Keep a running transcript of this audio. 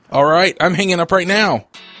All right, I'm hanging up right now.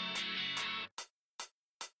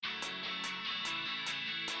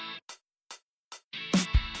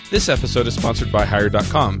 This episode is sponsored by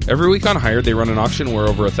Hired.com. Every week on Hired, they run an auction where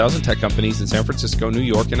over 1,000 tech companies in San Francisco, New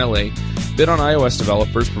York, and LA bid on iOS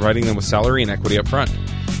developers, providing them with salary and equity up front.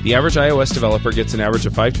 The average iOS developer gets an average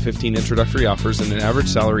of 5 to 15 introductory offers and an average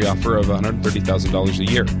salary offer of $130,000 a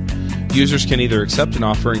year. Users can either accept an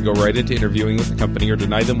offer and go right into interviewing with the company or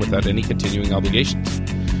deny them without any continuing obligations.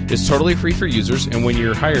 It's totally free for users, and when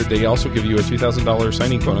you're hired, they also give you a $2,000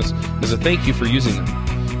 signing bonus as a thank you for using them.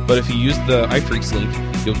 But if you use the iPhreaks link,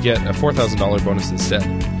 you'll get a $4,000 bonus instead.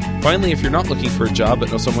 Finally, if you're not looking for a job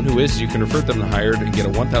but know someone who is, you can refer them to Hired and get a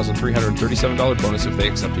 $1,337 bonus if they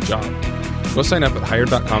accept a job. Go sign up at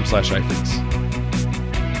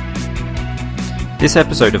hired.com/iPhreaks. This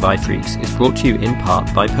episode of iPhreaks is brought to you in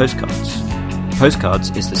part by Postcards.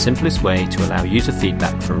 Postcards is the simplest way to allow user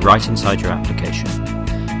feedback from right inside your application.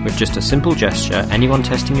 With just a simple gesture, anyone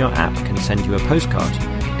testing your app can send you a postcard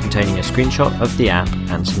containing a screenshot of the app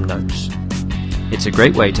and some notes. It's a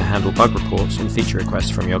great way to handle bug reports and feature requests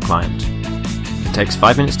from your client. It takes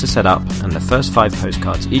 5 minutes to set up, and the first 5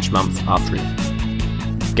 postcards each month are free.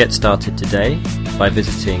 Get started today by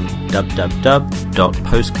visiting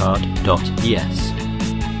www.postcard.es.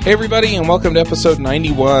 Hey everybody, and welcome to episode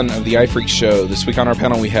 91 of the iPhreaks Show. This week on our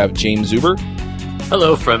panel we have James Zuber.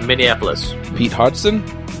 Hello from Minneapolis. Pete Hodgson.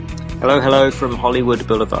 Hello from Hollywood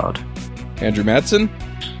Boulevard. Andrew Madsen.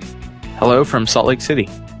 Hello from Salt Lake City.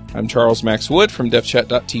 I'm Charles Max Wood from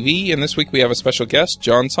devchat.tv, and this week we have a special guest,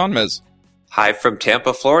 John Sonmez. Hi from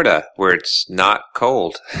Tampa, Florida, where it's not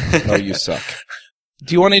cold. Oh, you suck.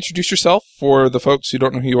 Do you want to introduce yourself for the folks who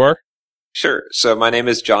don't know who you are? Sure. So my name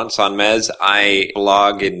is John Sonmez. I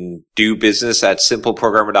blog and do business at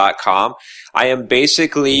simpleprogrammer.com. I am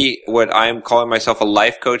basically what I am calling myself a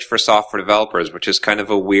life coach for software developers, which is kind of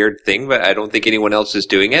a weird thing, but I don't think anyone else is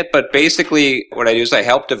doing it. But basically what I do is I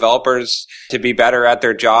help developers to be better at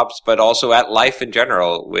their jobs, but also at life in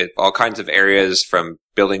general with all kinds of areas from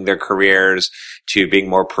building their careers to being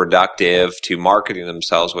more productive to marketing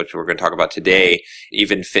themselves, which we're going to talk about today,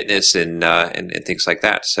 even fitness and things like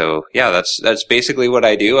that. So yeah, that's basically what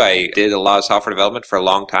I do. I did a lot of software development for a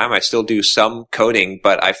long time. I still do some coding,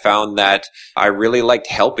 but I found that I really liked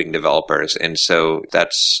helping developers. And so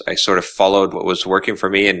I sort of followed what was working for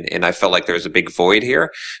me, and I felt like there was a big void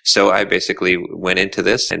here. So I basically went into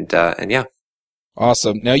this and yeah.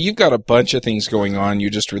 Awesome. Now you've got a bunch of things going on. You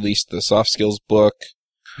just released the soft skills book.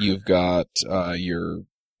 You've got your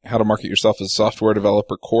How to Market Yourself as a Software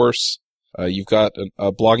Developer course. You've got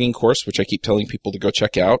a blogging course, which I keep telling people to go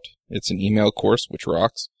check out. It's an email course, which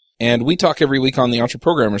rocks. And we talk every week on the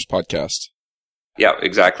Entreprogrammers podcast. Yeah,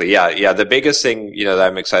 exactly. Yeah. The biggest thing, that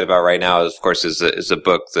I'm excited about right now is, of course, is the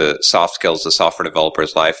book, The Soft Skills, The Software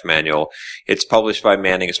Developer's Life Manual. It's published by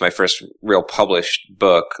Manning. It's my first real published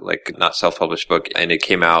book, like not self-published book. And it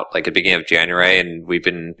came out like at the beginning of January. And we've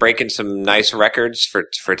been breaking some nice records for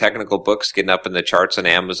technical books, getting up in the charts on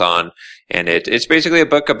Amazon. And it's basically a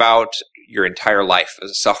book about your entire life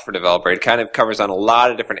as a software developer. It kind of covers on a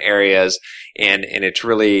lot of different areas, and it's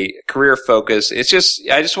really career focused. I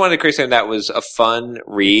just wanted to create something that was a fun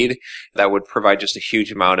read that would provide just a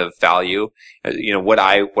huge amount of value. What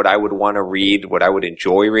I would want to read, what I would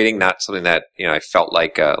enjoy reading, not something that, I felt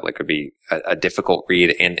like would be a difficult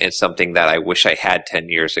read, and it's something that I wish I had 10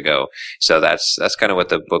 years ago. So that's kind of what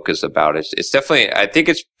the book is about. It's definitely, I think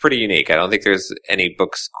it's pretty unique. I don't think there's any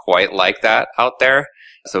books quite like that out there.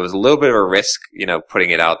 So it was a little bit of a risk,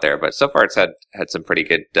 putting it out there, but so far it's had some pretty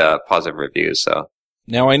good positive reviews. So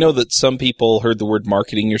now I know that some people heard the word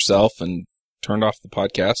marketing yourself and turned off the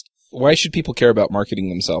podcast. Why should people care about marketing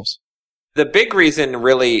themselves? The big reason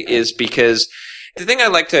really is because the thing I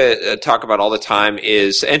like to talk about all the time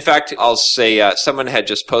is, in fact, I'll say someone had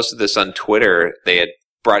just posted this on Twitter. They had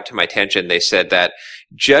brought to my attention. They said that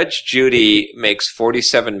Judge Judy makes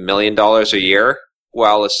 $47 million a year,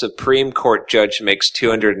 while a Supreme Court judge makes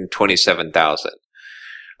 $227,000.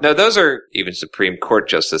 Now, those are, even Supreme Court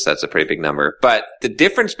justice, that's a pretty big number. But the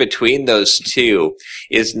difference between those two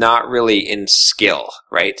is not really in skill,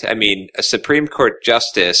 right? I mean, a Supreme Court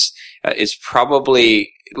justice is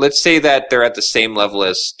probably, let's say that they're at the same level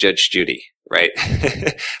as Judge Judy, right?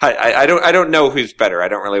 I don't know who's better. I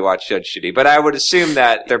don't really watch Judge Judy, but I would assume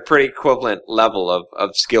that they're pretty equivalent level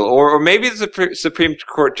of skill, or maybe the Supreme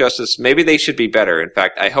Court justice, maybe they should be better. In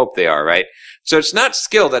fact, I hope they are, right? So it's not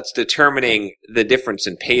skill that's determining the difference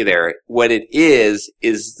in pay there. What it is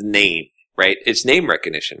the name. right? It's name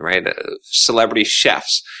recognition, right? Celebrity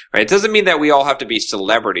chefs, right? It doesn't mean that we all have to be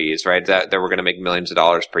celebrities, right? That we're going to make millions of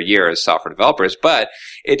dollars per year as software developers, but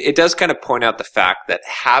it does kind of point out the fact that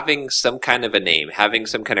having some kind of a name, having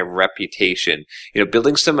some kind of reputation,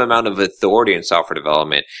 building some amount of authority in software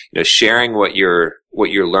development, sharing what you're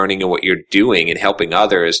learning and what you're doing and helping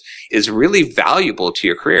others is really valuable to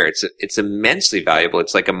your career. It's immensely valuable.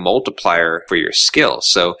 It's like a multiplier for your skills.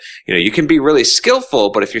 So, you can be really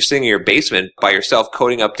skillful, but if you're sitting in your basement by yourself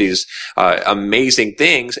coding up these amazing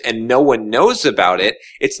things and no one knows about it,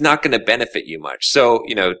 it's not going to benefit you much. So,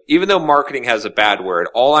 even though marketing has a bad word,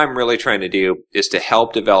 all I'm really trying to do is to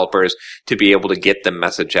help developers to be able to get the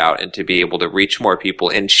message out and to be able to reach more people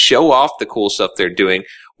and show off the cool stuff they're doing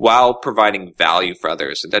while providing value for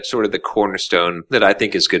others. And that's sort of the cornerstone that I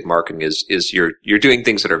think is good marketing is you're doing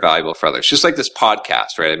things that are valuable for others. Just like this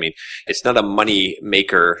podcast, right? I mean, it's not a money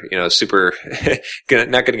maker, super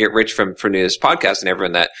not going to get rich from doing this podcast and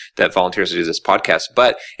everyone that volunteers to do this podcast,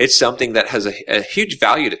 but it's something that has a huge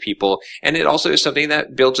value to people. And it also is something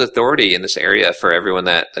that builds authority in this area for everyone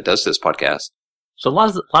that does this podcast. So a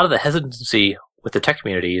lot of the hesitancy with the tech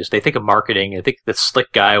community is they think of marketing, I think the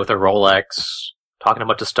slick guy with a Rolex, talking a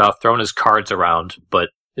bunch of stuff, throwing his cards around, but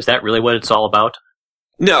is that really what it's all about?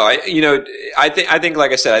 No, I think,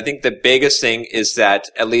 like I said, I think the biggest thing is that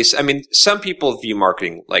some people view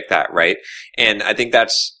marketing like that, right? And I think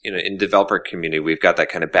that's, in developer community, we've got that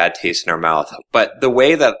kind of bad taste in our mouth. But the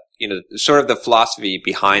way that, sort of the philosophy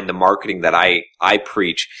behind the marketing that I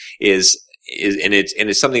preach is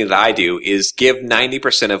it's something that I do is give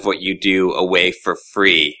 90% of what you do away for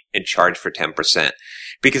free and charge for 10%.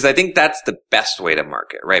 Because I think that's the best way to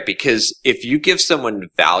market, right? Because if you give someone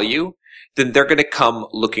value, then they're going to come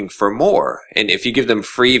looking for more. And if you give them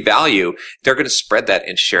free value, they're going to spread that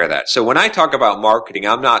and share that. So when I talk about marketing,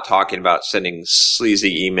 I'm not talking about sending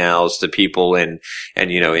sleazy emails to people and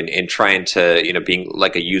trying to, being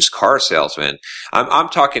like a used car salesman. I'm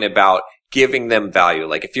talking about giving them value.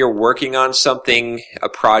 Like if you're working on something, a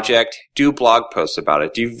project, do blog posts about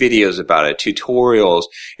it, do videos about it, tutorials,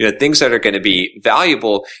 things that are going to be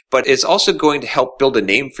valuable, but it's also going to help build a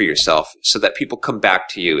name for yourself so that people come back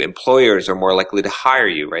to you. Employers are more likely to hire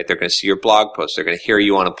you, right? They're going to see your blog posts. They're going to hear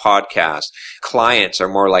you on a podcast. Clients are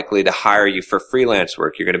more likely to hire you for freelance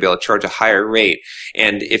work. You're going to be able to charge a higher rate.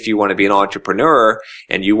 And if you want to be an entrepreneur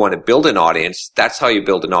and you want to build an audience, that's how you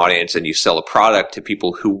build an audience and you sell a product to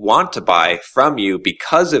people who want to buy from you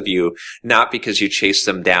because of you, not because you chased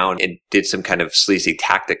them down and did some kind of sleazy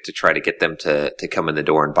tactic to try to get them to come in the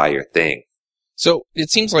door and buy your thing. So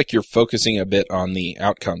it seems like you're focusing a bit on the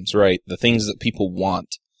outcomes, right? The things that people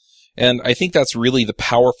want. And I think that's really the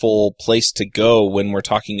powerful place to go when we're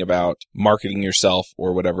talking about marketing yourself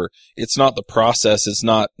or whatever. It's not the process. It's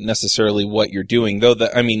not necessarily what you're doing, though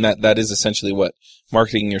that is essentially what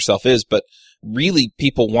marketing yourself is. But really,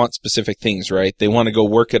 people want specific things, right? They want to go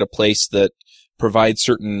work at a place that provides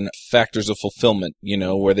certain factors of fulfillment,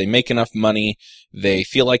 where they make enough money, they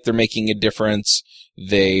feel like they're making a difference,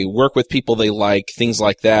 they work with people they like, things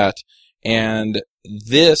like that. And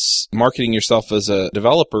this marketing yourself as a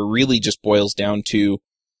developer really just boils down to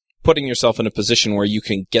putting yourself in a position where you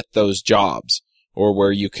can get those jobs or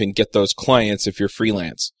where you can get those clients if you're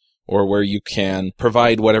freelance, or where you can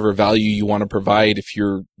provide whatever value you want to provide if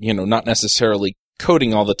you're, not necessarily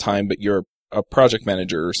coding all the time, but you're a project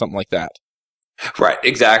manager or something like that. Right,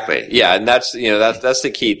 exactly. Yeah, and that's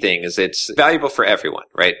the key thing is it's valuable for everyone,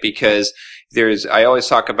 right? Because I always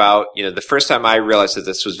talk about, the first time I realized that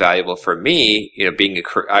this was valuable for me,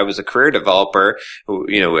 I was a career developer,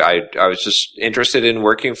 I was just interested in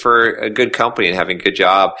working for a good company and having a good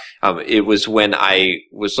job. It was when I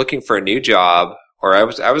was looking for a new job, or I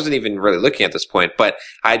wasn't even really looking at this point, but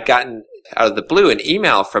I'd gotten out of the blue an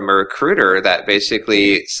email from a recruiter that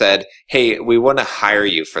basically said, "Hey, we want to hire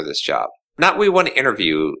you for this job. Not we want to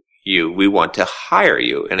interview you, we want to hire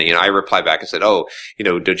you." And, I replied back and said, "Oh,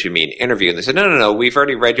 don't you mean interview?" And they said, No, we've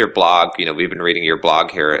already read your blog. We've been reading your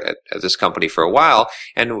blog here at this company for a while,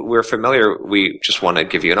 and we're familiar. We just want to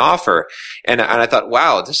give you an offer. And I thought,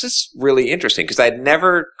 wow, this is really interesting, because I'd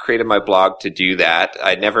never created my blog to do that.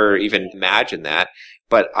 I'd never even imagined that,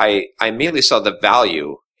 but I immediately saw the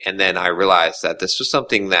value. And then I realized that this was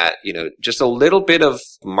something that, just a little bit of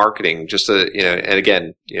marketing, and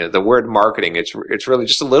again, the word marketing, it's really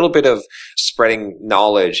just a little bit of spreading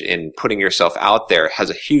knowledge and putting yourself out there has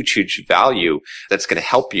a huge, huge value that's going to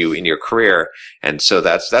help you in your career. And so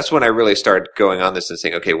that's when I really started going on this and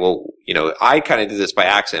saying, okay, well, I kind of did this by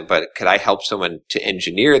accident, but could I help someone to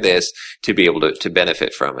engineer this to be able to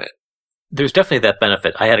benefit from it? There's definitely that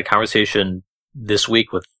benefit. I had a conversation this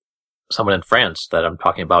week with someone in France that I'm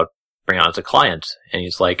talking about bring on as a client. And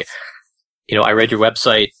he's like, I read your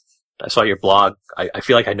website. I saw your blog. I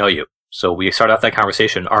feel like I know you. So we start off that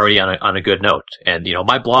conversation already on a good note. And,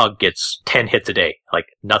 my blog gets 10 hits a day, like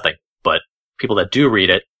nothing. But people that do read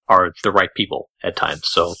it are the right people at times.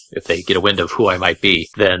 So if they get a wind of who I might be,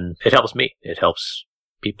 then it helps me. It helps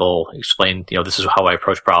people explain, this is how I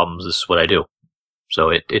approach problems. This is what I do. So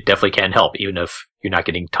it definitely can help, even if you're not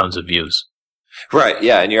getting tons of views. Right.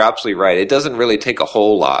 Yeah. And you're absolutely right. It doesn't really take a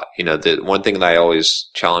whole lot. The one thing that I always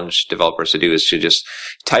challenge developers to do is to just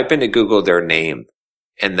type into Google their name.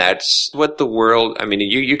 And that's what the world,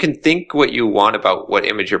 you can think what you want about what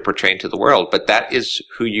image you're portraying to the world, but that is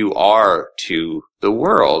who you are to the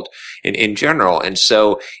world in general. And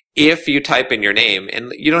so if you type in your name,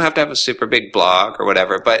 and you don't have to have a super big blog or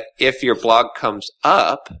whatever, but if your blog comes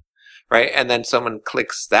up, right, and then someone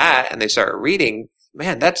clicks that and they start reading,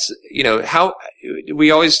 man, that's, how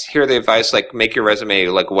we always hear the advice, like make your resume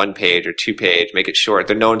like 1 page or 2 page, make it short,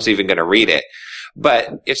 that no one's even going to read it.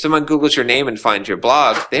 But if someone Googles your name and finds your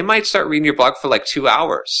blog, they might start reading your blog for like 2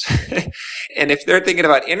 hours. And if they're thinking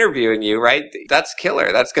about interviewing you, right, that's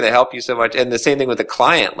killer. That's going to help you so much. And the same thing with a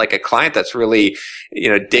client, like a client that's really,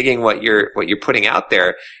 digging what you're putting out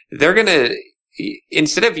there, they're going to,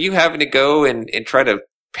 instead of you having to go and try to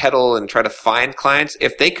peddle and try to find clients,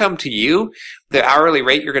 if they come to you, the hourly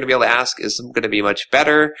rate you're going to be able to ask is going to be much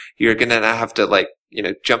better. You're going to not have to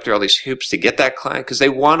jump through all these hoops to get that client because they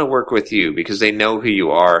want to work with you because they know who you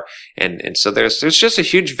are. And so there's just a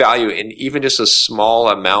huge value in even just a small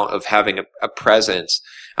amount of having a presence,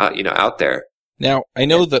 out there. Now, I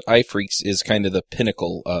know that iPhreaks is kind of the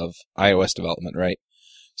pinnacle of iOS development, right?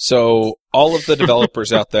 So all of the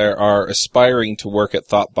developers out there are aspiring to work at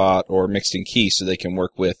Thoughtbot or Mixed in Key so they can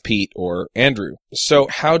work with Pete or Andrew. So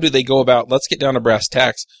how do they go about, let's get down to brass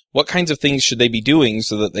tacks, what kinds of things should they be doing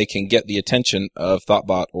so that they can get the attention of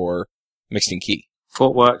Thoughtbot or Mixed in Key?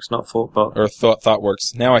 ThoughtWorks, not ThoughtBot. Or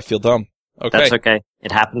ThoughtWorks. Now I feel dumb. Okay. That's okay.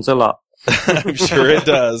 It happens a lot. I'm sure it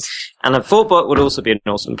does. And a ThoughtBot would also be an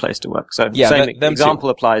awesome place to work. So yeah, same example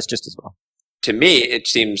applies just as well. To me, it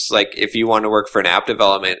seems like if you want to work for an app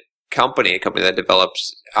development company, a company that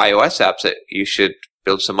develops iOS apps, that you should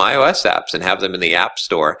build some iOS apps and have them in the App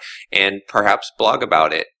Store and perhaps blog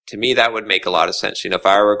about it. To me, that would make a lot of sense. If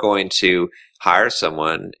I were going to hire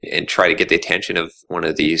someone and try to get the attention of one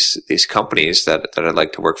of these companies that I'd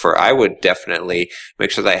like to work for, I would definitely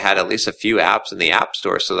make sure that I had at least a few apps in the App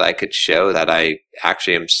Store so that I could show that I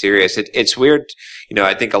actually am serious. It's weird.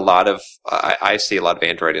 I think I see a lot of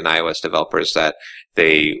Android and iOS developers that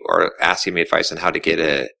they are asking me advice on how to get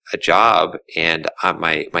a job. And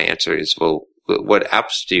my answer is, well, what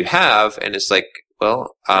apps do you have? And it's like,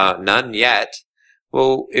 well, none yet.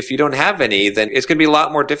 Well, if you don't have any, then it's going to be a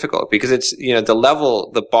lot more difficult because it's,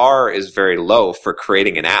 the bar is very low for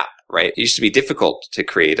creating an app, right? It used to be difficult to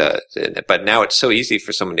create but now it's so easy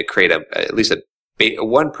for someone to create at least a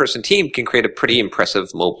one-person team can create a pretty impressive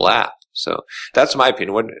mobile app. So that's my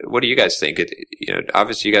opinion. What do you guys think?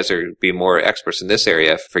 Obviously you guys are being more experts in this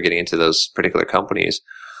area for getting into those particular companies.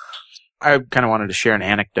 I kind of wanted to share an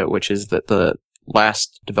anecdote, which is that the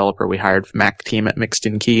last developer we hired for Mac team at Mixed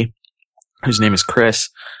in Key, whose name is Chris,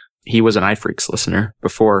 he was an iPhreaks listener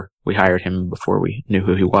before we hired him, before we knew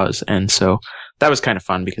who he was. And so that was kind of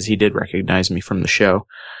fun because he did recognize me from the show,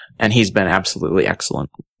 and he's been absolutely excellent.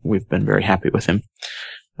 We've been very happy with him.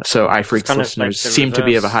 So iPhreaks listeners seem to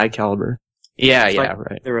be of a high caliber. Yeah,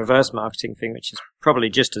 right. The reverse marketing thing, which is probably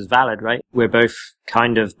just as valid, right? We're both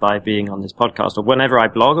kind of, by being on this podcast, or whenever I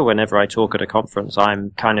blog or whenever I talk at a conference,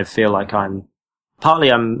 I'm kind of feel like I'm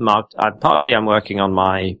working on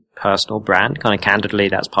my personal brand. Kind of candidly,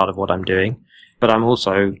 that's part of what I'm doing. But I'm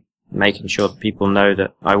also making sure that people know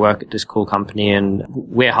that I work at this cool company and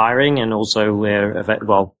we're hiring, and also we're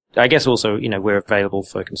available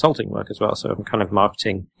for consulting work as well. So I'm kind of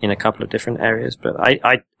marketing in a couple of different areas. But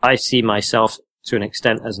I see myself to an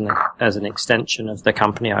extent as an extension of the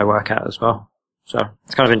company I work at as well. So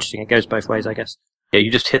it's kind of interesting. It goes both ways, I guess. Yeah,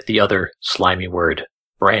 you just hit the other slimy word.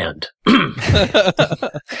 Brand. Yeah,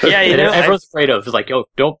 everyone's afraid of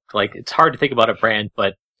it's hard to think about a brand,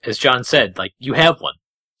 but as John said, you have one.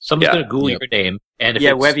 Someone's going to Google your name, and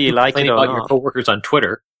if whether you like it or about not, your coworkers on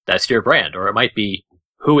Twitter, that's your brand, or it might be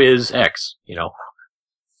who is X.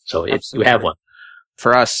 So you have one.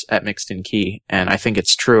 For us at Mixed in Key, and I think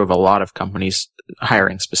it's true of a lot of companies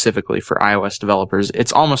hiring specifically for iOS developers,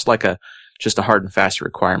 it's almost like just a hard and fast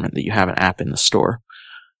requirement that you have an app in the store.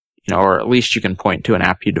 Or at least you can point to an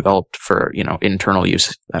app you developed for, internal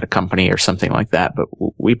use at a company or something like that. But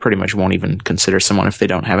we pretty much won't even consider someone if they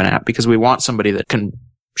don't have an app, because we want somebody that can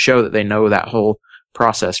show that they know that whole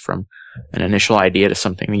process from an initial idea to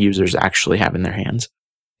something the users actually have in their hands.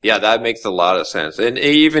 Yeah, that makes a lot of sense. And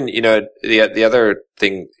even, the other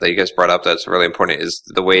thing that you guys brought up that's really important is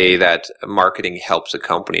the way that marketing helps a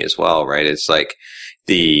company as well, right? It's like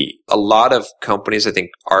a lot of companies, I think,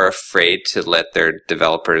 are afraid to let their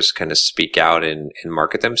developers kind of speak out and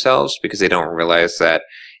market themselves because they don't realize that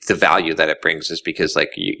the value that it brings is because, like,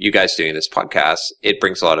 you guys doing this podcast, it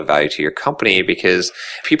brings a lot of value to your company because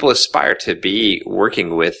people aspire to be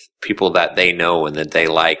working with people that they know and that they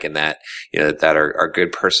like and that, that are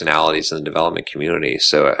good personalities in the development community.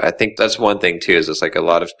 So I think that's one thing too, is it's like a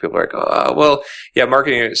lot of people are like, oh, well, yeah,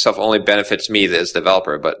 marketing itself only benefits me as a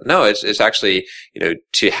developer. But no, it's actually,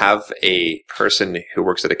 to have a person who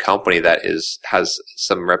works at a company that has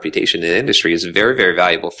some reputation in the industry is very, very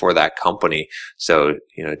valuable for that company. So,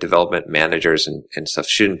 development managers and stuff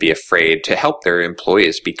shouldn't be afraid to help their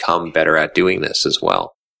employees become better at doing this as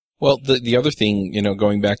well. Well, the other thing,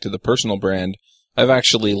 going back to the personal brand, I've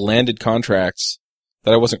actually landed contracts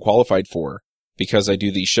that I wasn't qualified for because I do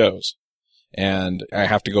these shows. And I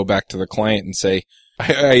have to go back to the client and say,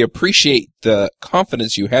 I appreciate the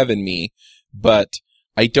confidence you have in me, but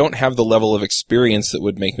I don't have the level of experience that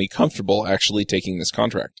would make me comfortable actually taking this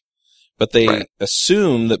contract. But they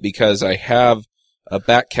assume that because I have a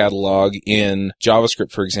back catalog in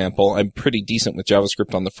JavaScript, for example, I'm pretty decent with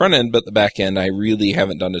JavaScript on the front end, but the back end, I really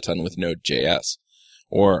haven't done a ton with Node.js.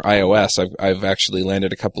 Or iOS, I've actually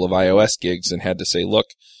landed a couple of iOS gigs and had to say, look,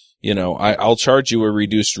 I'll charge you a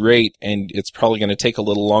reduced rate, and it's probably going to take a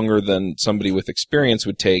little longer than somebody with experience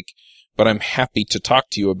would take, but I'm happy to talk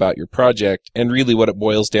to you about your project. And really what it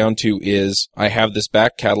boils down to is I have this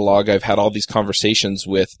back catalog. I've had all these conversations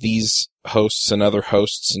with these hosts and other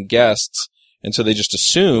hosts and guests. And so they just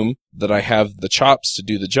assume that I have the chops to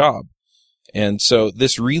do the job. And so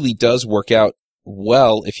this really does work out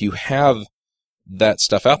well if you have that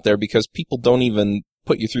stuff out there, because people don't even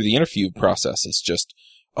put you through the interview process. It's just,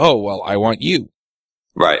 oh, well, I want you.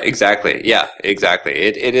 Right, exactly. Yeah, exactly.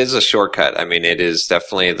 It is a shortcut. I mean, it is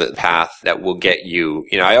definitely the path that will get you.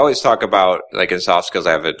 I always talk about, like in soft skills,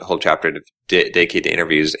 I have a whole chapter dedicated to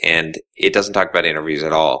interviews, and it doesn't talk about interviews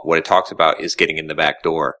at all. What it talks about is getting in the back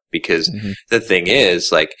door, because the thing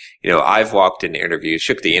is, like, I've walked in interviews,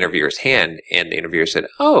 shook the interviewer's hand, and the interviewer said,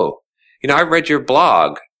 oh, I read your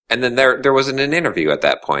blog. And then there wasn't an interview at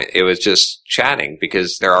that point. It was just chatting,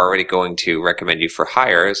 because they're already going to recommend you for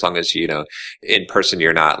hire, as long as, in person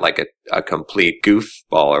you're not like a complete goofball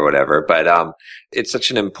or whatever. But it's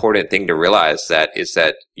such an important thing to realize that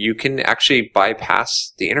you can actually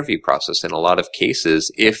bypass the interview process in a lot of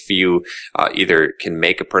cases if you either can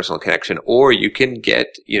make a personal connection, or you can get,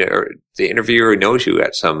 the interviewer knows you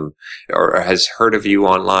or has heard of you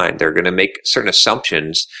online. They're going to make certain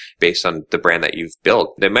assumptions based on the brand that you've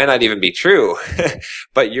built. They might not even be true,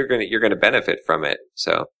 but you're going to benefit from it.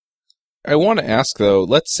 So I want to ask though,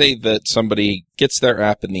 let's say that somebody gets their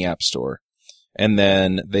app in the App Store, and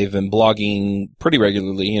then they've been blogging pretty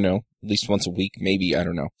regularly, at least once a week, maybe, I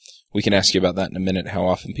don't know. We can ask you about that in a minute, how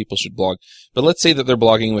often people should blog. But let's say that they're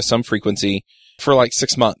blogging with some frequency for like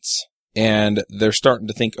 6 months. And they're starting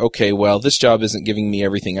to think, okay, well, this job isn't giving me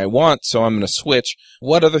everything I want, so I'm going to switch.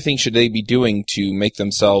 What other things should they be doing to make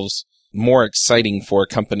themselves more exciting for a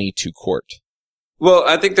company to court? Well,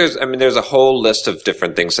 I think there's a whole list of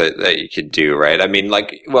different things that you could do, right? I mean,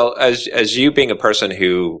 like, well, as you being a person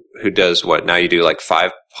who does what now, you do like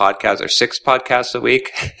 5 podcasts or 6 podcasts a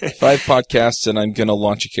week? 5 podcasts, and I'm going to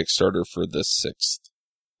launch a Kickstarter for the 6th.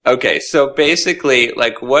 Okay, so basically,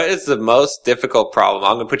 like, what is the most difficult problem?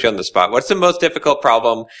 I'm going to put you on the spot. What's the most difficult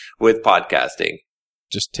problem with podcasting?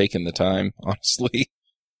 Just taking the time, honestly.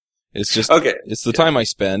 It's just, okay. It's the time I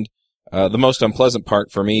spend. The most unpleasant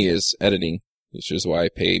part for me is editing, which is why I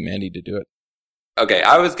pay Mandy to do it. Okay,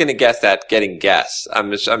 I was going to guess that getting guests.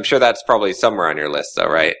 I'm sure that's probably somewhere on your list, though,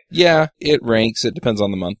 right? Yeah, it ranks. It depends on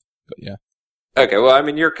the month, but yeah. Okay, well, I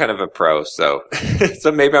mean, you're kind of a pro, so so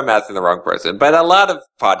maybe I'm asking the wrong person. But a lot of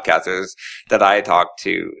podcasters that I talk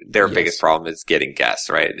to, their biggest problem is getting guests,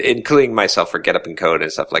 right? Including myself for Get Up and Code and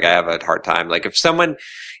stuff. Like, I have a hard time. Like, if someone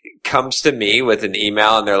comes to me with an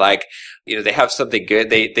email and they're like, they have something good,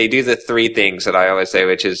 they do the 3 things that I always say,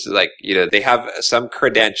 which is like, they have some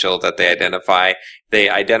credential that they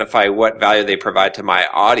identify what value they provide to my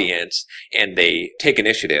audience, and they take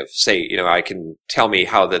initiative. Say, I can tell me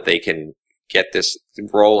how that they can get this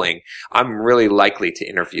rolling. I'm really likely to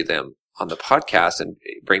interview them on the podcast and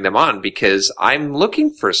bring them on because I'm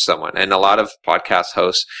looking for someone, and a lot of podcast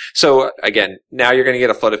hosts. So again, now you're going to get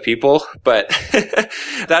a flood of people, but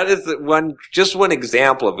that is just one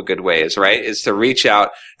example of a good way is to reach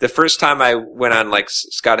out. The first time I went on like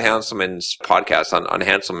Scott Hanselman's podcast on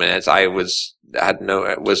Hanselman, I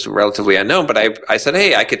was relatively unknown, but I said,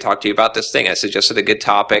 hey, I could talk to you about this thing. I suggested a good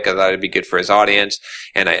topic. I thought it'd be good for his audience.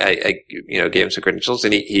 And I gave him some credentials,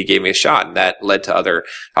 and he gave me a shot, and that led to other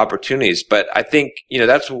opportunities. But I think,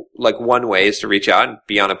 that's like one way is to reach out and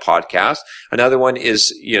be on a podcast. Another one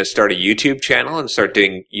is, start a YouTube channel and start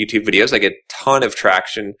doing YouTube videos. I get a ton of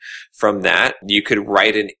traction from that. You could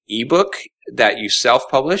write an ebook that you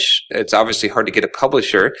self-publish. It's obviously hard to get a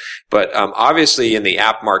publisher, but obviously in the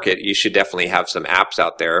app market, you should definitely have some apps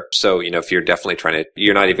out there. So, if you're definitely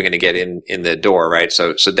you're not even going to get in the door, right?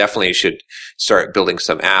 So definitely you should start building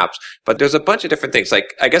some apps. But there's a bunch of different things.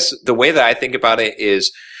 Like, I guess the way that I think about it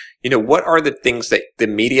is, what are the things that the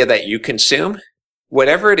media that you consume?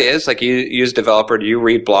 Whatever it is, like you as a developer, do you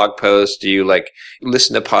read blog posts? Do you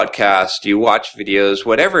listen to podcasts? Do you watch videos?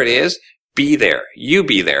 Whatever it is, be there. You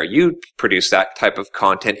be there. You produce that type of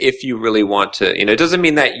content if you really want to. It doesn't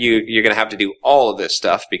mean that you're going to have to do all of this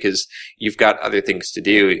stuff because you've got other things to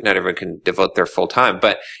do. Not everyone can devote their full time.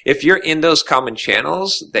 But if you're in those common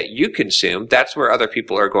channels that you consume, that's where other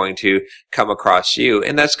people are going to come across you.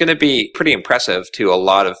 And that's going to be pretty impressive to a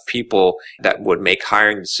lot of people that would make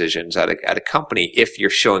hiring decisions at a company if you're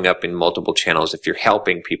showing up in multiple channels, if you're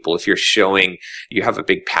helping people, if you're showing you have a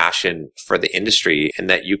big passion for the industry and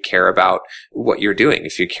that you care about what you're doing,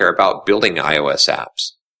 if you care about building iOS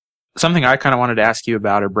apps. Something I kind of wanted to ask you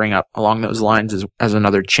about or bring up along those lines is, as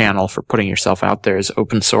another channel for putting yourself out there, is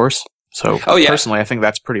open source. So personally, I think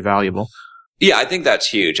that's pretty valuable. Yeah, I think that's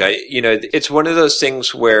huge. It's one of those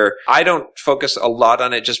things where I don't focus a lot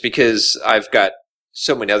on it just because I've got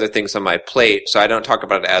so many other things on my plate, so I don't talk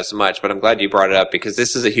about it as much, but I'm glad you brought it up because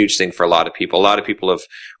this is a huge thing for a lot of people. A lot of people have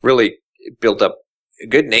really built up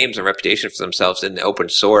good names and reputation for themselves in the open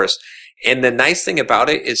source. And the nice thing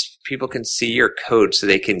about it is people can see your code, so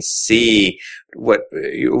they can see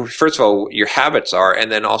first of all, your habits are,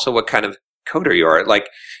 and then also what kind of coder you are. Like,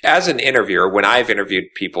 as an interviewer, when I've interviewed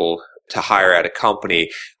people to hire at a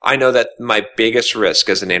company, I know that my biggest risk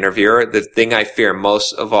as an interviewer, the thing I fear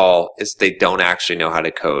most of all, is they don't actually know how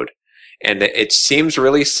to code. And it seems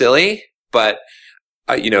really silly, but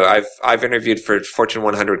I've interviewed for Fortune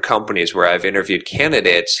 100 companies where I've interviewed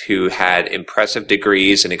candidates who had impressive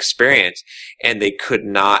degrees and experience, and they could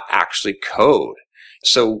not actually code.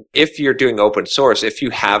 So if you're doing open source, if you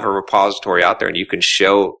have a repository out there and you can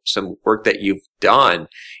show some work that you've done,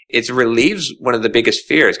 it relieves one of the biggest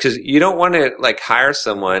fears, because you don't want to hire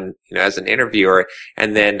someone, as an interviewer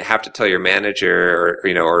and then have to tell your manager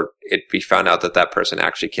or it be found out that person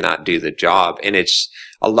actually cannot do the job. And it's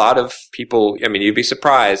a lot of people, you'd be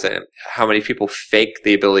surprised at how many people fake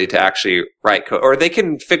the ability to actually write code, or they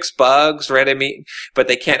can fix bugs, right? But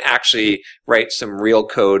they can't actually write some real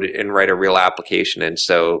code and write a real application. And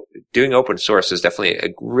so doing open source is definitely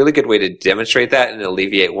a really good way to demonstrate that and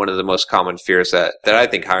alleviate one of the most common fears that I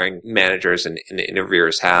think hiring managers and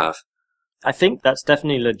interviewers have. I think that's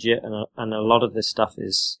definitely legit, and a lot of this stuff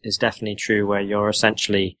is definitely true, where you're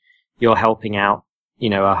helping out,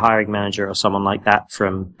 a hiring manager or someone like that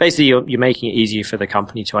from basically you're making it easier for the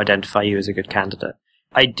company to identify you as a good candidate.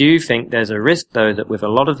 I do think there's a risk, though, that with a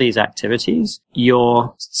lot of these activities,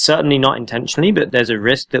 you're certainly not intentionally, but there's a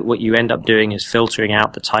risk that what you end up doing is filtering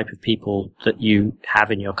out the type of people that you have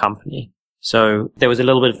in your company. So there was a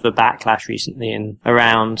little bit of a backlash recently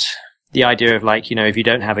around the idea of if you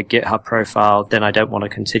don't have a GitHub profile, then I don't want to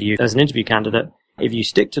consider you as an interview candidate. If you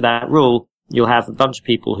stick to that rule, you'll have a bunch of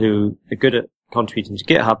people who are good at contributing to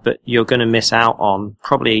GitHub, but you're going to miss out on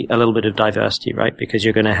probably a little bit of diversity, right? Because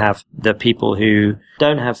you're going to have the people who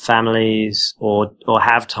don't have families or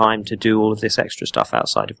have time to do all of this extra stuff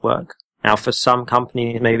outside of work. Now, for some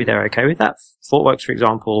companies, maybe they're okay with that. ThoughtWorks, for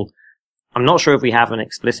example, I'm not sure if we have an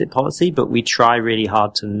explicit policy, but we try really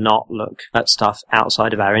hard to not look at stuff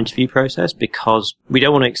outside of our interview process, because we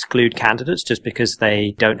don't want to exclude candidates just because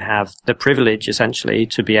they don't have the privilege, essentially,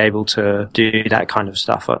 to be able to do that kind of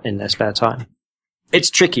stuff in their spare time. It's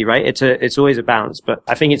tricky, right? It's always a balance, but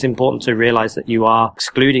I think it's important to realize that you are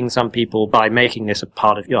excluding some people by making this a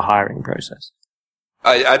part of your hiring process.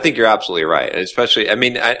 I think you're absolutely right. Especially, I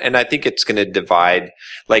mean, I think it's going to divide,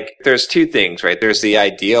 like, there's two things, right? There's the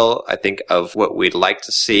ideal, I think, of what we'd like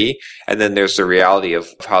to see, and then there's the reality of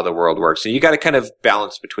how the world works. And you got to kind of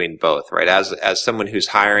balance between both, right? As someone who's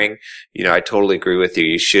hiring, I totally agree with you.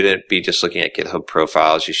 You shouldn't be just looking at GitHub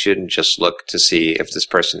profiles. You shouldn't just look to see if this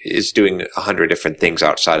person is doing 100 different things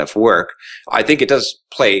outside of work. I think it does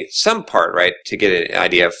play some part, right, to get an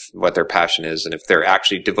idea of what their passion is and if they're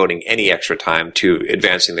actually devoting any extra time to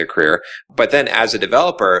advancing their career. But then as a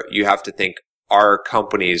developer, you have to think, are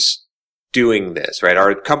companies doing this, right?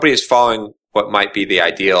 Are companies following what might be the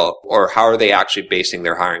ideal, or how are they actually basing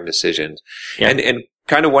their hiring decisions? Yeah. And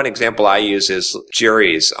kind of one example I use is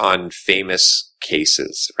juries on famous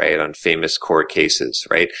cases, right? On famous court cases,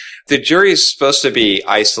 right? The jury is supposed to be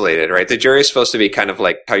isolated, right? The jury is supposed to be kind of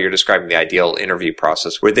like how you're describing the ideal interview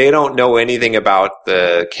process, where they don't know anything about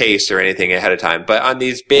the case or anything ahead of time. But on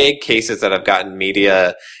these big cases that have gotten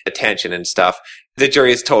media attention and stuff, the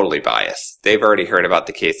jury is totally biased. They've already heard about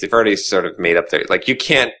the case. They've already sort of made up their, like, you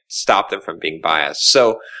can't stop them from being biased.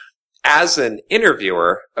 So as an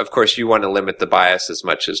interviewer, of course, you want to limit the bias as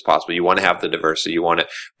much as possible. You want to have the diversity.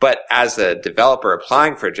 But as a developer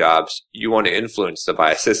applying for jobs, you want to influence the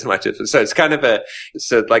bias as much as, so it's kind of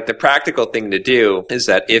like the practical thing to do is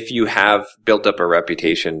that if you have built up a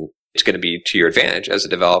reputation, it's going to be to your advantage as a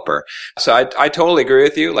developer. So I totally agree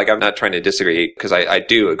with you. Like, I'm not trying to disagree, because I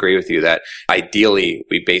do agree with you that ideally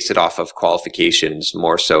we base it off of qualifications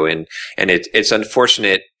more so. And it's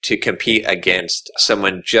unfortunate to compete against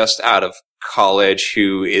someone just out of college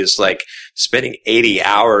who is like spending 80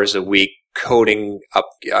 hours a week coding up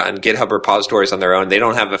on GitHub repositories on their own. They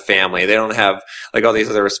don't have a family. They don't have like all these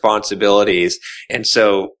other responsibilities. And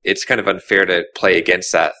so it's kind of unfair to play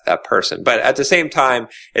against that person. But at the same time,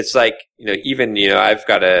 it's like, even, I've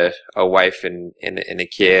got a wife and a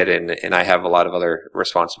kid and I have a lot of other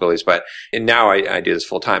responsibilities, and now I do this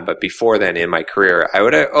full time. But before then in my career, I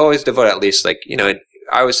would always devote at least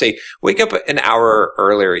I would say wake up an hour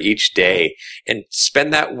earlier each day and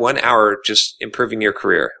spend that 1 hour just improving your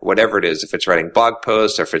career, whatever it is. If it's writing blog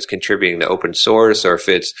posts, or if it's contributing to open source, or if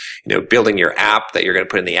it's, building your app that you're going to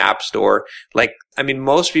put in the app store.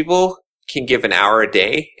 Most people can give an hour a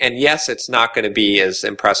day. And yes, it's not going to be as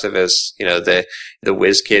impressive as, the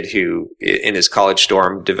whiz kid who in his college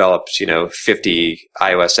dorm develops, 50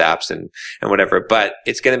 iOS apps and whatever, but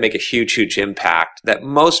it's going to make a huge, huge impact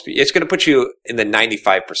it's going to put you in the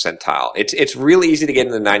 95 percentile. It's really easy to get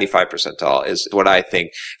in the 95 percentile is what I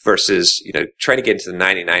think, versus, trying to get into the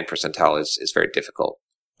 99 percentile is very difficult.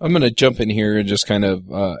 I'm going to jump in here and just kind of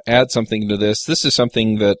add something to this. This is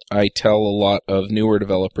something that I tell a lot of newer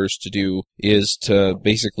developers to do, is to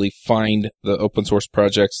basically find the open source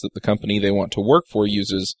projects that the company they want to work for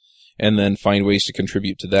uses, and then find ways to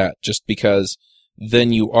contribute to that, just because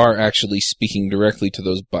then you are actually speaking directly to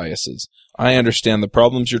those biases. I understand the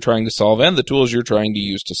problems you're trying to solve and the tools you're trying to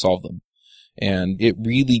use to solve them. And it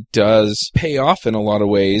really does pay off in a lot of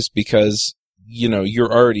ways, because,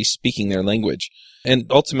 you're already speaking their language. And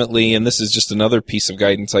ultimately, and this is just another piece of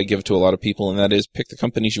guidance I give to a lot of people, and that is pick the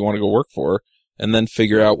companies you want to go work for, and then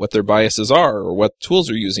figure out what their biases are, or what tools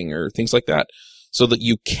they're using, or things like that, so that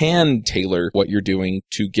you can tailor what you're doing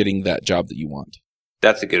to getting that job that you want.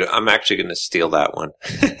 That's I'm actually going to steal that one.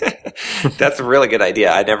 That's a really good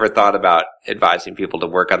idea. I never thought about advising people to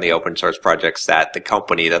work on the open source projects that the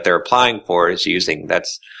company that they're applying for is using.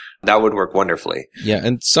 That would work wonderfully. Yeah,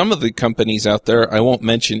 and some of the companies out there, I won't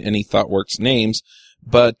mention any ThoughtWorks names,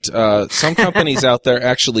 but some companies out there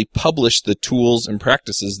actually publish the tools and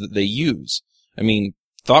practices that they use.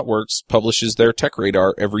 ThoughtWorks publishes their Tech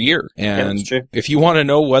Radar every year. And if you want to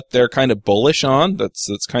know what they're kind of bullish on,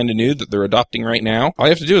 that's kind of new that they're adopting right now, all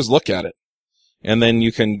you have to do is look at it. And then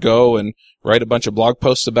you can go and write a bunch of blog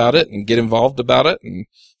posts about it and get involved about it and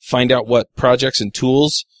find out what projects and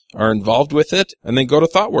tools are involved with it, and then go to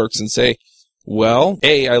ThoughtWorks and say, well,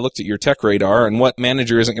 I looked at your Tech Radar, and what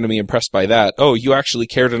manager isn't going to be impressed by that? Oh, you actually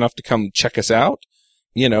cared enough to come check us out?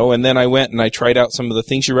 And then I went and I tried out some of the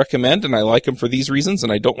things you recommend, and I like them for these reasons,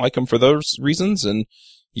 and I don't like them for those reasons, and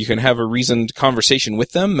you can have a reasoned conversation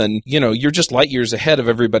with them, and, you're just light years ahead of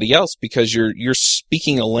everybody else, because you're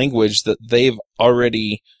speaking a language that they've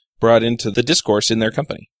already brought into the discourse in their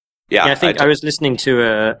company. Yeah, I think I was listening to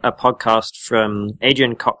a podcast from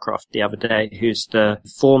Adrian Cockcroft the other day, who's the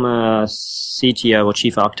former CTO or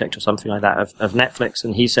chief architect or something like that of Netflix.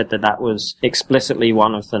 And he said that was explicitly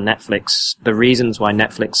one of the reasons why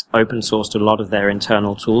Netflix open sourced a lot of their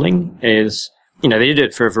internal tooling is They did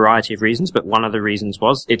it for a variety of reasons, but one of the reasons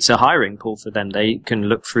was it's a hiring pool for them. They can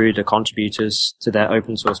look through the contributors to their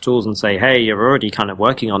open source tools and say, hey, you're already kind of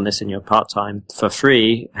working on this in your part-time for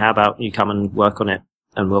free. How about you come and work on it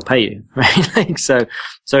and we'll pay you, right? So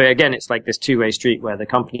again, it's like this two-way street where the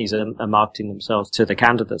companies are marketing themselves to the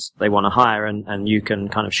candidates they want to hire, and you can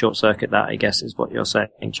kind of short circuit that, I guess, is what you're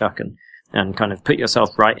saying, Chuck, and kind of put yourself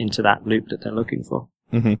right into that loop that they're looking for.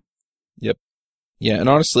 Mm-hmm. Yep. Yeah, and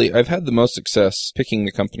honestly, I've had the most success picking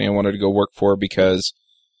the company I wanted to go work for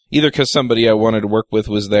either because somebody I wanted to work with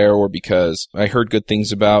was there, or because I heard good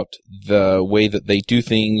things about the way that they do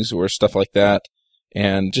things or stuff like that,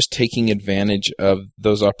 and just taking advantage of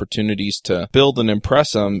those opportunities to build and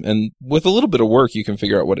impress them. And with a little bit of work, you can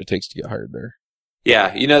figure out what it takes to get hired there.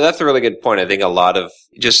 Yeah, that's a really good point. I think a lot of,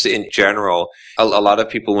 just in general, a lot of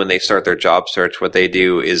people, when they start their job search, what they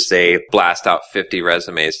do is they blast out 50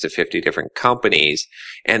 resumes to 50 different companies,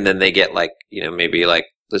 and then they get maybe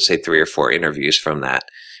let's say 3 or 4 interviews from that.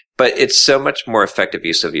 But it's so much more effective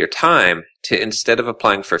use of your time to, instead of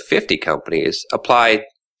applying for 50 companies, apply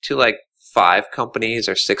to 5 companies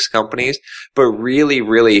or 6 companies, but really,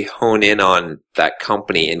 really hone in on that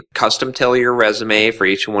company and custom tailor your resume for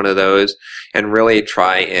each one of those, and really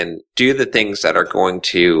try and do the things that are going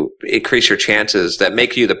to increase your chances, that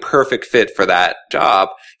make you the perfect fit for that job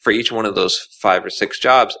for each one of those 5 or 6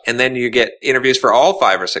 jobs. And then you get interviews for all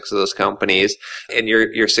 5 or 6 of those companies, and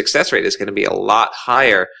your success rate is going to be a lot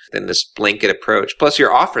higher than this blanket approach. Plus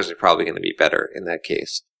your offers are probably going to be better in that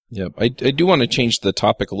case. Yep. I do want to change the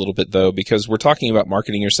topic a little bit, though, because we're talking about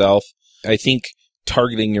marketing yourself. I think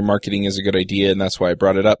targeting your marketing is a good idea, and that's why I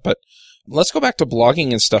brought it up. But let's go back to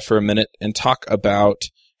blogging and stuff for a minute and talk about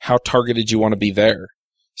how targeted you want to be there.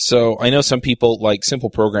 So I know some people like Simple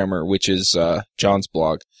Programmer, which is John's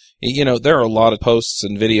blog. There are a lot of posts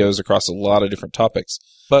and videos across a lot of different topics.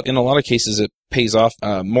 But in a lot of cases, it pays off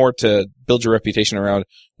more to build your reputation around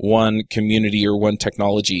one community or one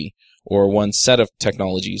technology or one set of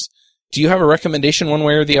technologies. Do you have a recommendation one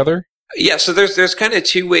way or the other? Yeah, so there's kind of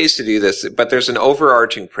 2 ways to do this, but there's an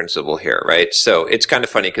overarching principle here, right? So it's kind of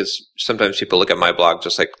funny because sometimes people look at my blog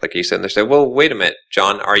just like you said, and they say, well, wait a minute,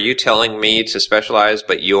 John, are you telling me to specialize,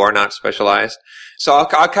 but you are not specialized? So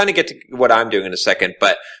I'll kind of get to what I'm doing in a second,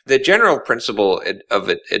 but the general principle of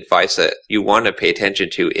advice that you want to pay attention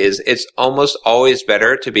to is it's almost always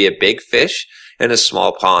better to be a big fish in a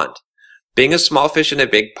small pond. Being a small fish in a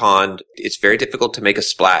big pond, it's very difficult to make a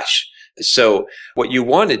splash. So what you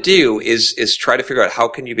want to do is try to figure out how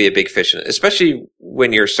can you be a big fish, especially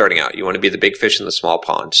when you're starting out. You want to be the big fish in the small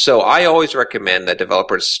pond. So I always recommend that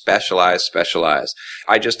developers specialize.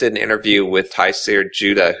 I just did an interview with Taisir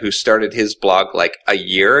Judah, who started his blog a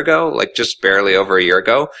year ago, just barely over a year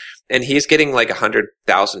ago, and he's getting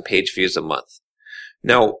 100,000 page views a month.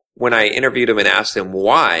 Now, when I interviewed him and asked him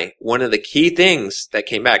why, one of the key things that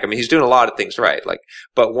came back, he's doing a lot of things right,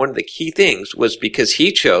 but one of the key things was because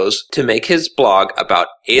he chose to make his blog about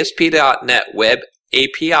ASP.NET Web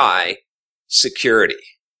API security.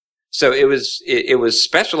 So it was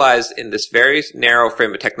specialized in this very narrow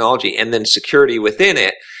frame of technology and then security within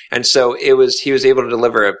it. And so he was able to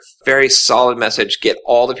deliver a very solid message, get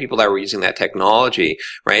all the people that were using that technology,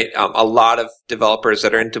 right? A lot of developers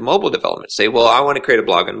that are into mobile development say, well, I want to create a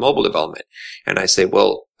blog on mobile development. And I say,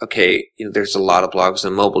 well, okay, there's a lot of blogs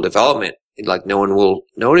on mobile development. No one will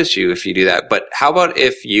notice you if you do that. But how about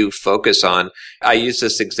if you focus on, I use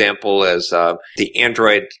this example as the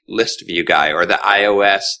Android list view guy or the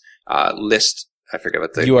iOS list, I forget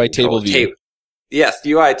what the UI table view. Yes,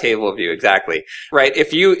 UI table view, exactly. Right.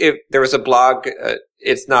 If there was a blog,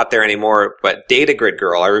 it's not there anymore, but Data Grid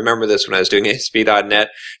Girl, I remember this when I was doing ASP.NET.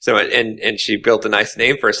 So, and she built a nice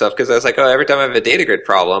name for herself because I was like, oh, every time I have a data grid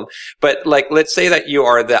problem. But let's say that you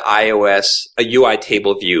are the iOS, a UI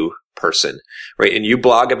table view person, right? And you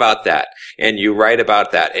blog about that and you write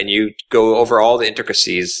about that and you go over all the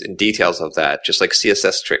intricacies and details of that, just like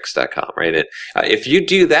CSStricks.com, right? And if you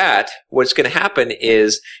do that, what's going to happen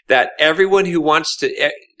is that everyone who wants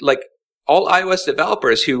to, all iOS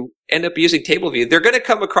developers who end up using table view, they're going to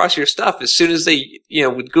come across your stuff as soon as they,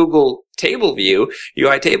 would Google table view,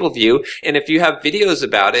 UI table view. And if you have videos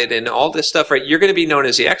about it and all this stuff, right, you're going to be known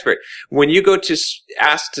as the expert. When you go to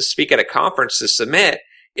ask to speak at a conference to submit,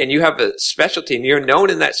 and you have a specialty and you're known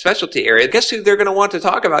in that specialty area, guess who they're going to want to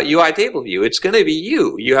talk about UI table view? It's going to be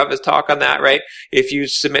you. You have a talk on that, right? If you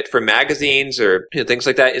submit for magazines or things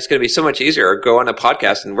like that, it's going to be so much easier. Or go on a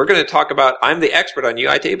podcast and we're going to talk about, I'm the expert on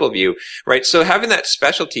UI table view, right? So having that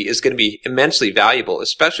specialty is going to be immensely valuable,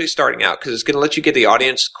 especially starting out, because it's going to let you get the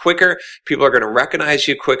audience quicker. People are going to recognize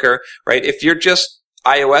you quicker, right? If you're just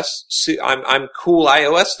I'm cool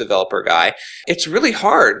iOS developer guy. It's really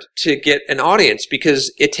hard to get an audience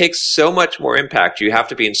because it takes so much more impact. You have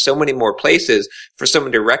to be in so many more places for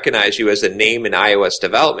someone to recognize you as a name in iOS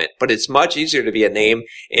development. But it's much easier to be a name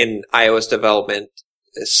in iOS development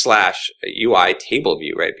 / UI table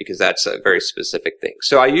view, right? Because that's a very specific thing.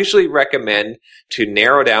 So I usually recommend to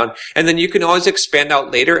narrow down, and then you can always expand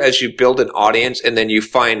out later as you build an audience, and then you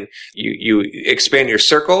find you expand your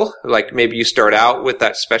circle. Like maybe you start out with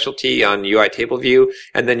that specialty on UI table view,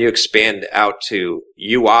 and then you expand out to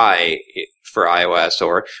UI for iOS,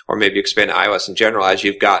 or maybe you expand iOS in general as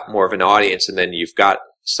you've got more of an audience, and then you've got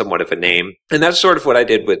somewhat of a name. And that's sort of what I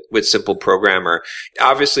did with Simple Programmer.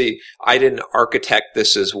 Obviously, I didn't architect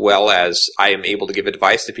this as well as I am able to give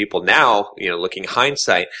advice to people now, looking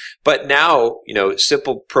hindsight. But now,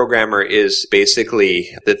 Simple Programmer is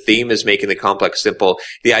basically, the theme is making the complex simple.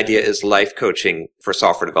 The idea is life coaching for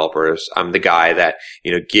software developers. I'm the guy that,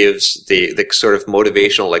 gives the sort of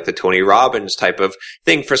motivational, like the Tony Robbins type of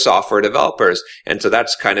thing for software developers. And so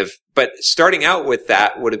that's but starting out with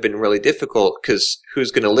that would have been really difficult because who's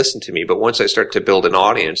going to listen to me? But once I start to build an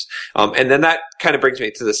audience, and then that kind of brings me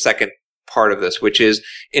to the second part of this, which is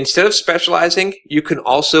instead of specializing, you can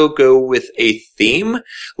also go with a theme,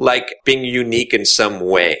 like being unique in some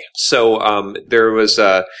way. So there was,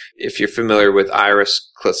 if you're familiar with Iris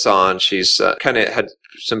Clisson, she's kind of had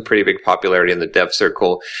some pretty big popularity in the dev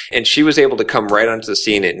circle, and she was able to come right onto the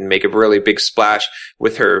scene and make a really big splash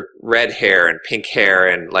with her red hair and pink hair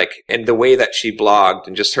and the way that she blogged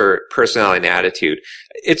and just her personality and attitude.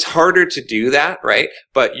 It's harder to do that, right?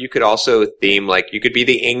 But you could also theme, you could be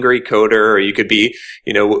the angry coder, or you could be,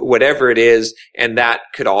 whatever it is, and that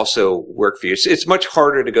could also work for you. So it's much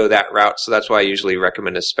harder to go that route, so that's why I usually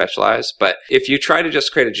recommend to specialize. But if you try to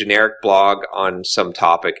just create a generic blog on some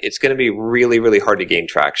topic, it's going to be really, really hard to gain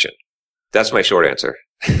traction. That's my short answer.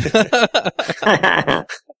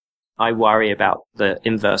 I worry about the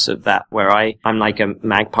inverse of that, where I'm like a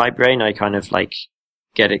magpie brain. I kind of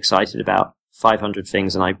get excited about 500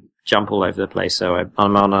 things and I jump all over the place. So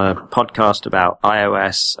I'm on a podcast about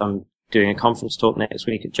iOS. I'm doing a conference talk next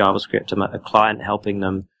week at JavaScript. I'm at a client helping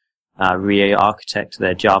them re-architect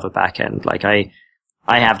their Java backend.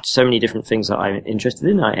 I have so many different things that I'm interested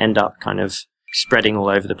in. I end up kind of spreading all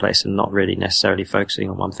over the place and not really necessarily focusing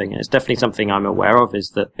on one thing. And it's definitely something I'm aware of,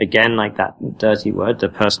 is that, again, that dirty word, the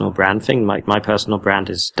personal brand thing, my personal brand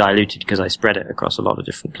is diluted because I spread it across a lot of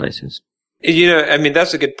different places.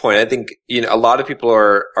 That's a good point. I think, a lot of people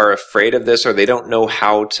are afraid of this, or they don't know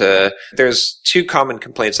how to. There's two common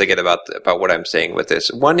complaints I get about what I'm saying with this.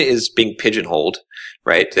 One is being pigeonholed,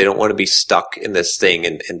 right? They don't want to be stuck in this thing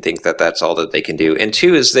and think that that's all that they can do. And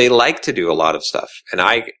two is they like to do a lot of stuff. And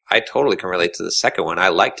I totally can relate to the second one. I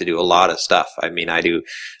like to do a lot of stuff. I do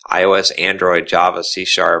iOS, Android, Java, C#,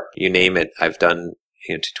 you name it. I've done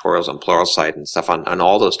tutorials on Pluralsight and stuff on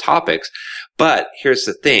all those topics. But here's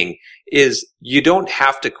the thing, is you don't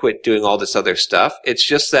have to quit doing all this other stuff. It's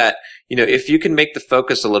just that, if you can make the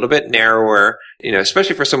focus a little bit narrower,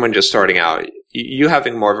 especially for someone just starting out, you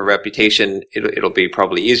having more of a reputation, it'll be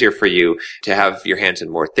probably easier for you to have your hands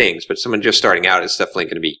in more things. But someone just starting out, it's definitely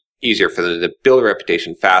going to be easier for them to build a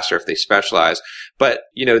reputation faster if they specialize. But,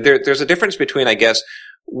 there's a difference between, I guess,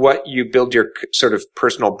 what you build your sort of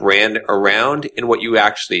personal brand around and what you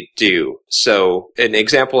actually do. So an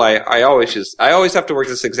example I always have to work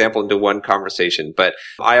this example into one conversation, but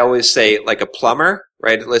I always say, like a plumber,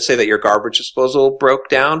 right? Let's say that your garbage disposal broke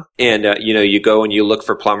down and, you go and you look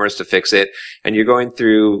for plumbers to fix it, and you're going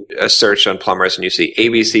through a search on plumbers and you see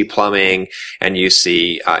ABC Plumbing and you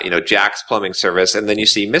see, Jack's Plumbing Service, and then you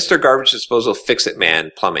see Mr. Garbage Disposal Fix-It Man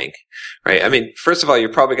Plumbing, right? First of all, you're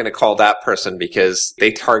probably going to call that person because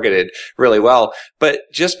they targeted really well, but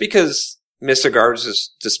just because Mr. Garbage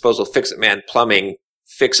Disposal Fix-It Man Plumbing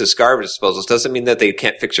fixes garbage disposals doesn't mean that they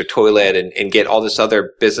can't fix your toilet and get all this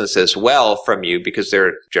other business as well from you, because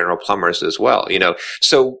they're general plumbers as well,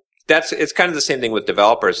 So it's kind of the same thing with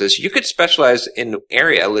developers, is you could specialize in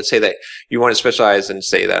area. Let's say that you want to specialize and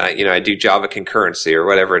say that, I do Java concurrency or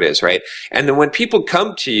whatever it is, right? And then when people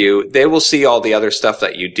come to you, they will see all the other stuff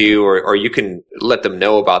that you do, or you can let them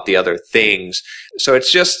know about the other things. So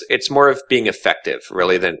it's more of being effective,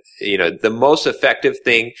 really, than, the most effective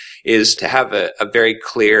thing is to have a very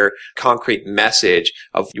clear, concrete message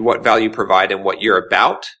of what value you provide and what you're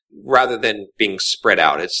about, rather than being spread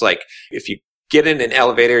out. It's like if you get in an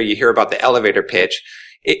elevator, you hear about the elevator pitch.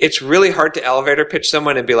 It's really hard to elevator pitch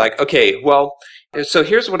someone and be like, okay, well, So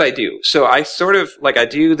here's what I do. So I sort of I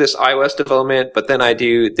do this iOS development, but then I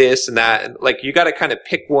do this and that. And you got to kind of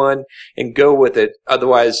pick one and go with it.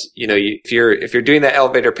 Otherwise, if you're doing that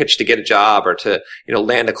elevator pitch to get a job or to,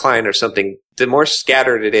 land a client or something, the more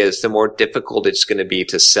scattered it is, the more difficult it's going to be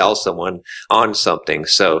to sell someone on something.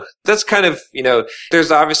 So that's kind of,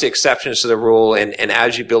 there's obviously exceptions to the rule. And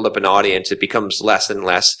as you build up an audience, it becomes less and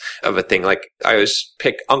less of a thing. Like I always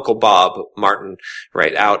pick Uncle Bob Martin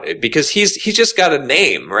right out because he's just got a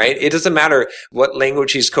name, right? It doesn't matter what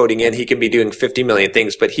language he's coding in. He can be doing 50 million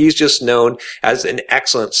things, but he's just known as an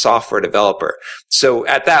excellent software developer. So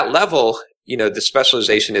at that level, the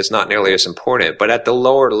specialization is not nearly as important. But at the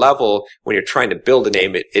lower level, when you're trying to build a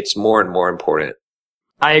name, it's more and more important.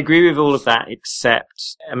 I agree with all of that,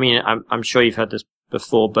 except, I'm sure you've heard this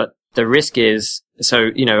before, but the risk is,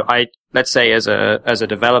 let's say as a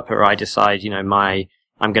developer, I decide,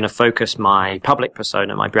 I'm going to focus my public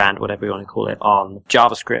persona, my brand, whatever you want to call it, on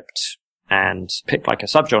JavaScript and pick a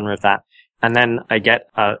subgenre of that. And then I get,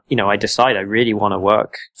 I decide I really want to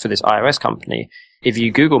work for this iOS company. If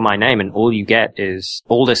you Google my name and all you get is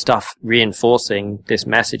all this stuff reinforcing this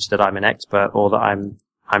message that I'm an expert or that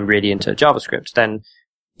I'm really into JavaScript, then,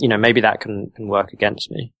 maybe that can work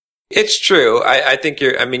against me. It's true. I think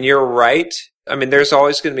you're right. There's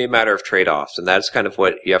always going to be a matter of trade-offs, and that's kind of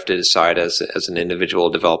what you have to decide as an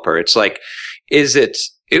individual developer. It's and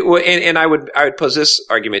I would pose this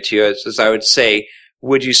argument to you as I would say,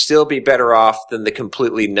 would you still be better off than the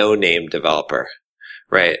completely no-name developer?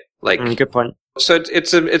 Right? Good point. So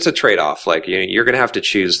it's a trade-off. You're going to have to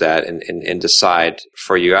choose that and decide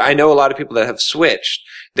for you. I know a lot of people that have switched.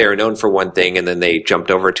 They're known for one thing and then they jumped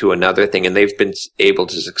over to another thing and they've been able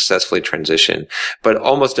to successfully transition. But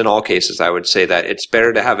almost in all cases, I would say that it's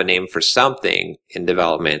better to have a name for something in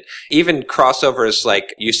development. Even crossovers,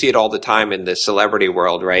 you see it all the time in the celebrity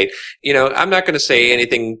world, right? I'm not going to say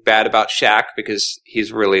anything bad about Shaq because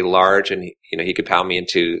he's really large and he could pound me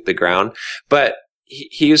into the ground. But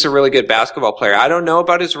he was a really good basketball player. I don't know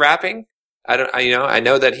about his rapping. I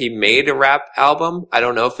know that he made a rap album. I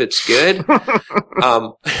don't know if it's good. But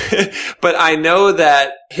I know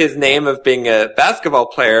that his name of being a basketball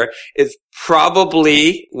player is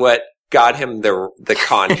probably what got him the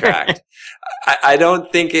contract. I don't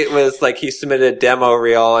think it was he submitted a demo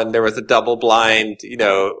reel and there was a double blind,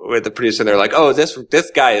 with the producer and they're like, oh, this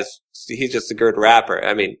guy he's just a good rapper.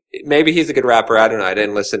 Maybe he's a good rapper. I don't know. I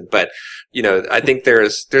didn't listen, but I think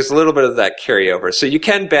there's a little bit of that carryover. So you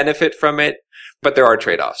can benefit from it, but there are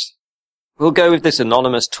trade-offs. We'll go with this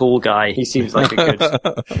anonymous tall guy. He seems like a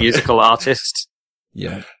good musical artist.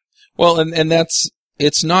 Yeah. Well, and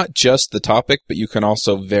it's not just the topic, but you can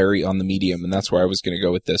also vary on the medium, and that's where I was going to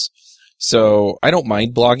go with this. So I don't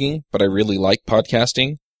mind blogging, but I really like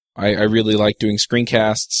podcasting. I really like doing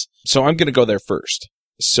screencasts. So I'm going to go there first.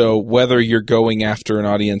 So whether you're going after an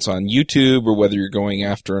audience on YouTube or whether you're going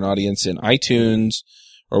after an audience in iTunes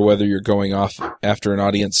or whether you're going off after an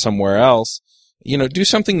audience somewhere else, do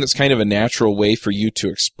something that's kind of a natural way for you to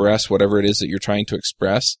express whatever it is that you're trying to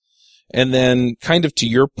express. And then kind of to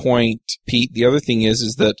your point, Pete, the other thing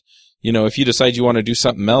is that, if you decide you want to do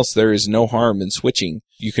something else, there is no harm in switching.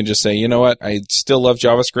 You can just say, you know what, I still love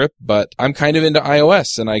JavaScript, but I'm kind of into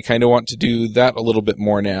iOS and I kind of want to do that a little bit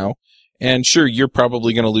more now. And sure, you're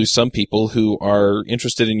probably going to lose some people who are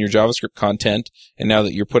interested in your JavaScript content. And now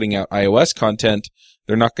that you're putting out iOS content,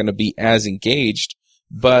 they're not going to be as engaged.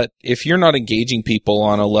 But if you're not engaging people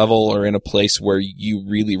on a level or in a place where you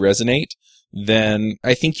really resonate, then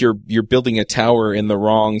I think you're building a tower in the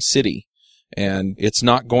wrong city. And it's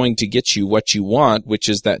not going to get you what you want, which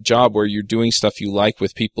is that job where you're doing stuff you like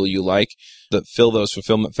with people you like that fill those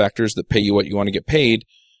fulfillment factors that pay you what you want to get paid.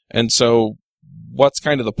 And so what's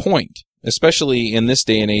kind of the point? Especially in this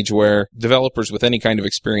day and age where developers with any kind of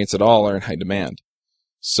experience at all are in high demand.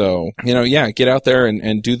 So, get out there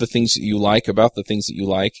and do the things that you like about the things that you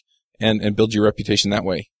like and build your reputation that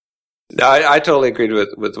way. No, I totally agreed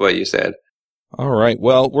with what you said. All right.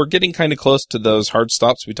 Well, we're getting kind of close to those hard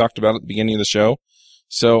stops we talked about at the beginning of the show.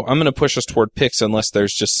 So I'm going to push us toward picks unless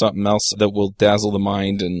there's just something else that will dazzle the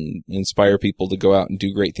mind and inspire people to go out and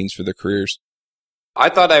do great things for their careers. I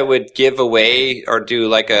thought I would give away or do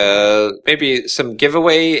maybe some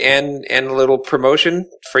giveaway and a little promotion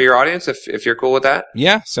for your audience if you're cool with that.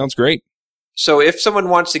 Yeah, sounds great. So if someone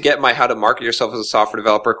wants to get my How to Market Yourself as a Software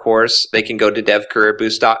Developer course, they can go to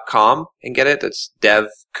devcareerboost.com and get it. That's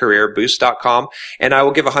devcareerboost.com. And I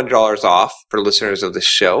will give $100 off for listeners of this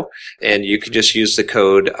show. And you can just use the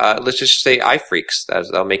code, let's just say iFreaks.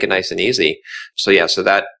 That'll make it nice and easy. So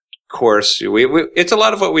that course, it's a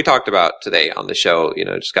lot of what we talked about today on the show.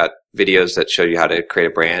 Just got videos that show you how to create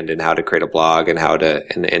a brand and how to create a blog and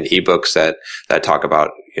and ebooks that talk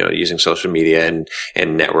about, using social media and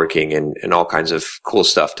networking and all kinds of cool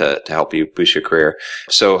stuff to help you boost your career.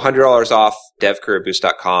 So $100 off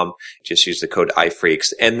devcareerboost.com. Just use the code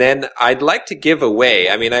iFreaks. And then I'd like to give away,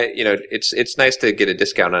 it's nice to get a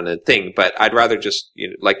discount on a thing, but I'd rather just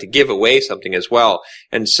like to give away something as well.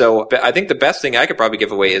 And so I think the best thing I could probably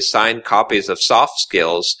give away is signed copies of Soft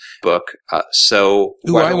Skills book. I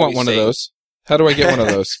want one of those. How do I get one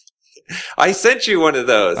of those? I sent you one of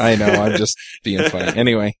those. I know. I'm just being funny.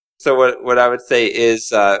 Anyway. So what I would say is,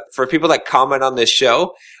 for people that comment on this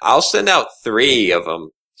show, I'll send out 3 of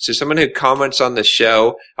them. So someone who comments on the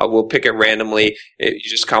show, we'll pick it randomly. You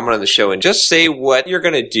just comment on the show and just say what you're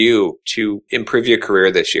going to do to improve your career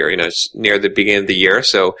this year. It's near the beginning of the year.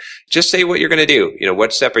 So just say what you're going to do.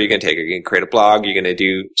 What step are you going to take? Are you going to create a blog? You're going to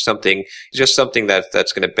do something, just something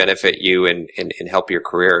that's going to benefit you and help your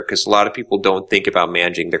career. Because a lot of people don't think about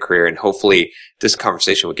managing their career. And hopefully this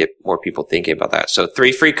conversation will get more people thinking about that. So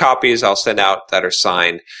 3 free copies I'll send out that are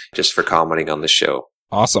signed just for commenting on the show.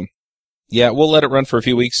 Awesome. Yeah, we'll let it run for a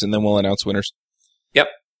few weeks, and then we'll announce winners. Yep.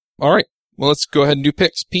 All right. Well, let's go ahead and do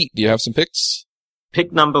picks. Pete, do you have some picks?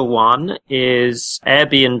 Pick number 1 is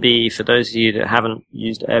Airbnb. For those of you that haven't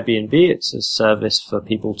used Airbnb, it's a service for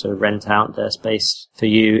people to rent out their space for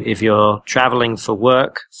you if you're traveling for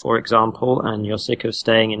work, for example, and you're sick of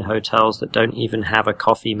staying in hotels that don't even have a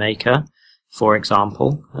coffee maker, for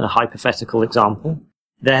example, a hypothetical example,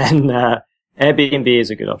 then Airbnb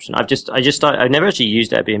is a good option. I've never actually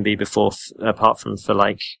used Airbnb before, apart from for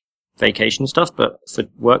like vacation stuff, but for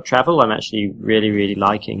work travel, I'm actually really, really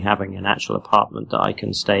liking having an actual apartment that I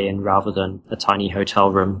can stay in rather than a tiny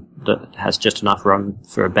hotel room that has just enough room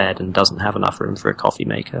for a bed and doesn't have enough room for a coffee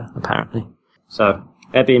maker, apparently. So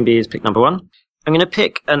Airbnb is pick number 1. I'm going to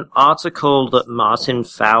pick an article that Martin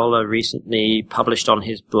Fowler recently published on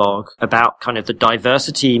his blog about kind of the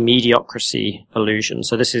diversity mediocrity illusion.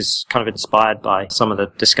 So this is kind of inspired by some of the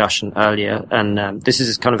discussion earlier. And this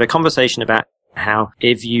is kind of a conversation about how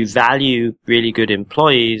if you value really good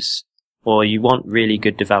employees or you want really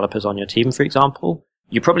good developers on your team, for example,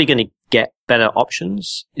 you're probably going to get better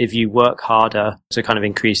options if you work harder to kind of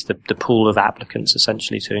increase the pool of applicants,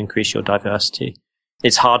 essentially to increase your diversity.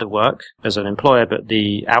 It's harder work as an employer, but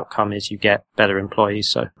the outcome is you get better employees,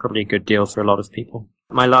 so probably a good deal for a lot of people.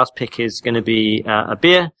 My last pick is going to be a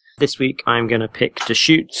beer. This week I'm going to pick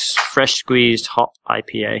Deschutes Fresh Squeezed Hop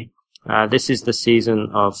IPA. This is the season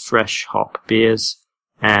of fresh hop beers,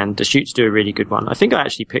 and Deschutes do a really good one. I think I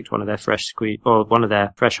actually picked one of their fresh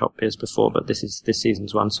hop beers before, but this is this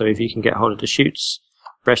season's one. So if you can get hold of Deschutes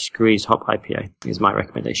Fresh Squeezed Hop IPA is my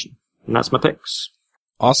recommendation. And that's my picks.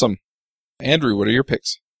 Awesome. Andrew, what are your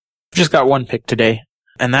picks? I've just got 1 pick today,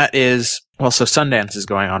 and that is, so Sundance is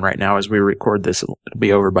going on right now as we record this. It'll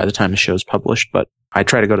be over by the time the show's published, but I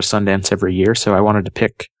try to go to Sundance every year, so I wanted to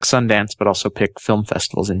pick Sundance, but also pick film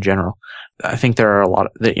festivals in general. I think there are a lot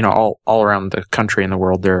of, all around the country and the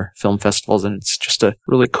world, there are film festivals, and it's just a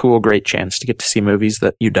really cool, great chance to get to see movies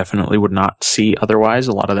that you definitely would not see otherwise.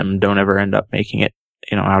 A lot of them don't ever end up making it,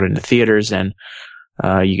 out into theaters, and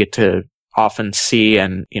you get to often see,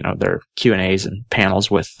 and there are Q&As and panels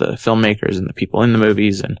with the filmmakers and the people in the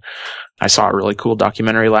movies. And I saw a really cool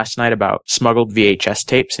documentary last night about smuggled VHS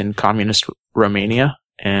tapes in communist Romania,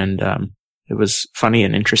 and it was funny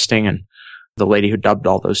and interesting, and the lady who dubbed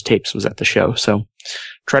all those tapes was at the show. So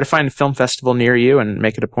try to find a film festival near you and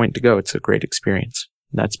make it a point to go. It's a great experience.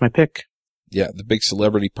 That's my pick. Yeah, the big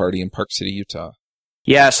celebrity party in Park City, Utah.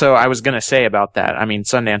 Yeah, so I was going to say about that. I mean,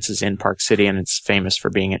 Sundance is in Park City, and it's famous for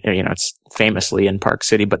being, it's famously in Park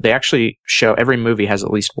City, but they actually show, every movie has at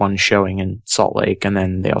least one showing in Salt Lake, and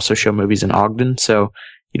then they also show movies in Ogden, so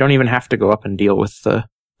you don't even have to go up and deal with the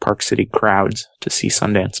Park City crowds to see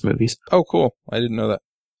Sundance movies. Oh, cool. I didn't know that.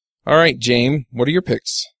 All right, James, what are your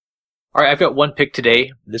picks? All right, I've got 1 pick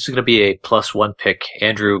today. This is going to be a +1 pick.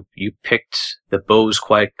 Andrew, you picked the Bose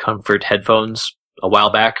Quiet Comfort headphones a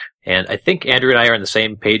while back. And I think Andrew and I are on the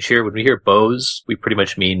same page here. When we hear Bose, we pretty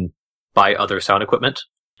much mean buy other sound equipment.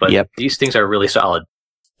 But These things are really solid.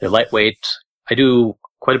 They're lightweight. I do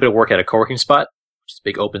quite a bit of work at a co-working spot, which is a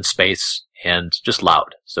big open space and just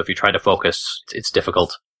loud. So if you're trying to focus, it's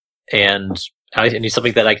difficult. And I need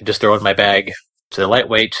something that I can just throw in my bag. So the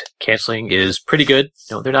lightweight, canceling is pretty good.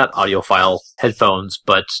 They're not audiophile headphones,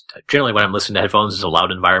 but generally when I'm listening to headphones, it's a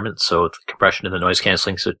loud environment. So the compression and the noise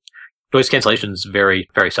canceling. So noise cancellation is very,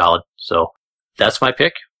 very solid. So that's my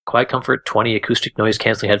pick. Quiet Comfort 20 acoustic noise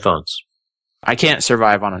canceling headphones. I can't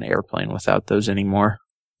survive on an airplane without those anymore.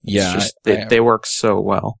 Yeah. They work so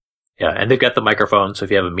well. Yeah, and they've got the microphone, so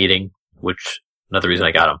if you have a meeting, which another reason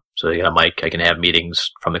I got them. So they got a mic. I can have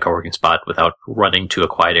meetings from the co-working spot without running to a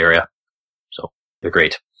quiet area. So they're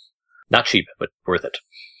great. Not cheap, but worth it.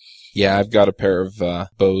 Yeah, I've got a pair of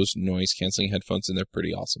Bose noise-canceling headphones, and they're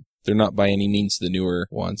pretty awesome. They're not by any means the newer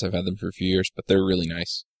ones. I've had them for a few years, but they're really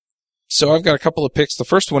nice. So I've got a couple of picks. The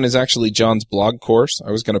first one is actually John's blog course.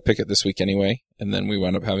 I was going to pick it this week anyway, and then we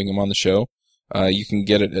wound up having him on the show. You can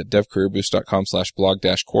get it at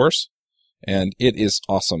devcareerboost.com/blog-course, and it is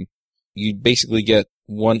awesome. You basically get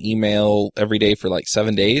one email every day for like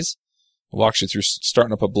 7 days. It walks you through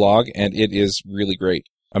starting up a blog, and it is really great.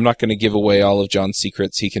 I'm not going to give away all of John's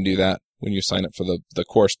secrets. He can do that when you sign up for the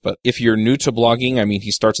course. But if you're new to blogging, I mean,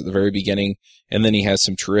 he starts at the very beginning, and then he has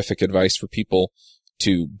some terrific advice for people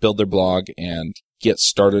to build their blog and get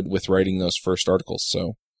started with writing those first articles.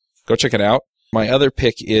 So go check it out. My other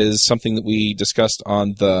pick is something that we discussed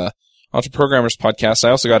on the Entreprogrammers podcast.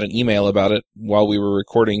 I also got an email about it while we were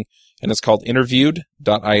recording, and it's called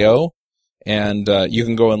interviewed.io. And you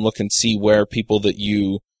can go and look and see where people that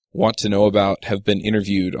you want to know about have been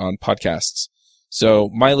interviewed on podcasts. So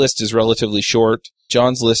my list is relatively short.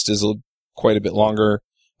 John's list is quite a bit longer,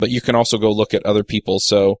 but you can also go look at other people.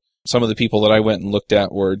 So some of the people that I went and looked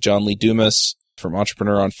at were John Lee Dumas from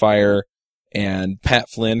Entrepreneur on Fire and Pat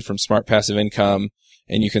Flynn from Smart Passive Income.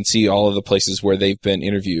 And you can see all of the places where they've been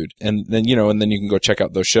interviewed. And then, you can go check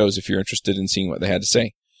out those shows if you're interested in seeing what they had to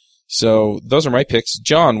say. So those are my picks.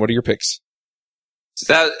 John, what are your picks?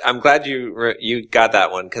 So I'm glad you got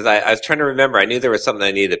that one, because I was trying to remember. I knew there was something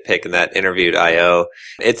I needed to pick in that interviewed.io.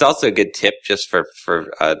 It's also a good tip just for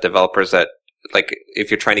developers that, like, if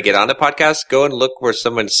you're trying to get on a podcast, go and look where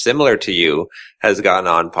someone similar to you has gotten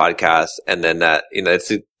on podcasts, and then that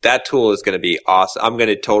tool is going to be awesome. I'm going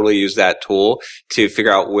to totally use that tool to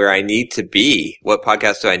figure out where I need to be. What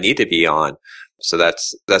podcast do I need to be on? So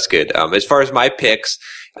that's good. As far as my picks,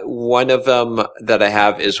 one of them that I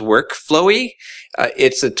have is Workflowy.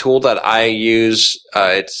 It's a tool that I use.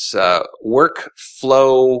 It's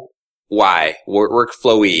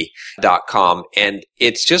workflowy.com. And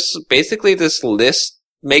it's just basically this list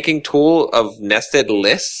making tool of nested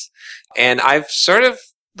lists. And I've sort of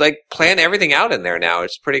like plan everything out in there now.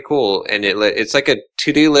 It's pretty cool. And it's like a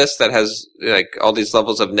to-do list that has like all these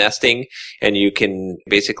levels of nesting, and you can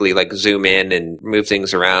basically like zoom in and move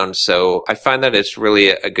things around. So I find that it's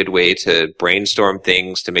really a good way to brainstorm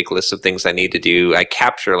things, to make lists of things I need to do. I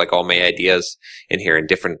capture like all my ideas in here in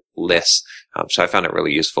different lists. So I found it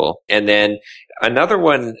really useful. And then another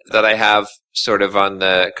one that I have sort of on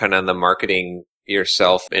the marketing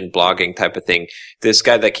yourself and blogging type of thing. This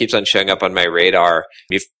guy that keeps on showing up on my radar,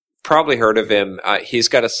 you've probably heard of him. He's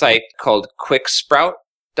got a site called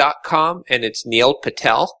quicksprout.com, and it's Neil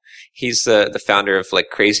Patel. He's the founder of like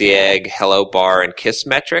Crazy Egg, Hello Bar, and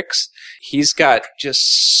Kissmetrics. He's got just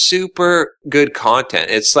super good content.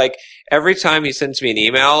 It's like every time he sends me an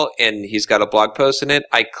email and he's got a blog post in it,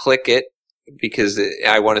 I click it because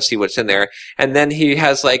I want to see what's in there. And then he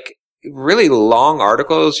has like really long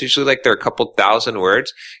articles, usually like they're a couple thousand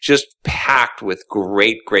words, just packed with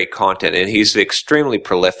great content. And he's extremely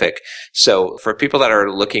prolific. So for people that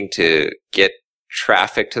are looking to get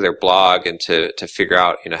traffic to their blog and to figure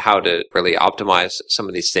out, how to really optimize some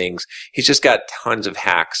of these things, he's just got tons of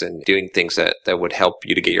hacks and doing things that would help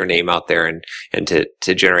you to get your name out there and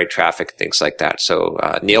to generate traffic and things like that. So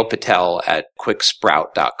Neil Patel at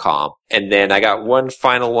quicksprout.com. And then I got one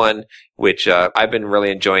final one, which I've been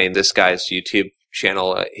really enjoying this guy's YouTube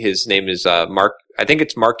channel. His name is Mark. I think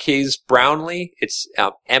it's Marquise Brownlee. It's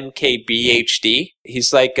MKBHD.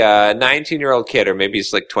 He's like a 19-year-old kid, or maybe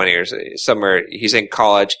he's like 20 or somewhere. He's in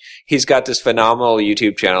college. He's got this phenomenal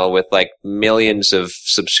YouTube channel with like millions of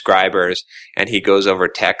subscribers, and he goes over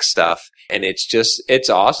tech stuff. And it's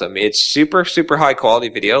awesome. It's super, super high quality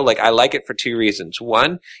video. Like, I like it for two reasons.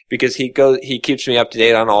 One, because he keeps me up to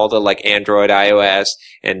date on all the like Android, iOS,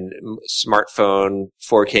 and smartphone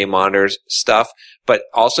 4K monitors stuff. But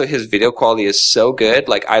also his video quality is so good.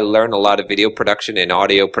 Like, I learn a lot of video production and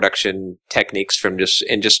audio production techniques from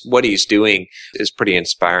just what he's doing is pretty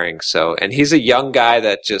inspiring. So, and he's a young guy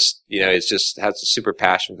that just, has a super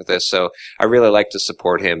passion for this. So I really like to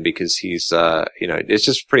support him because he's, it's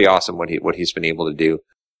just pretty awesome what he's been able to do.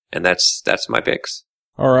 And that's my picks.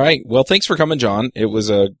 All right. Well, thanks for coming, John. It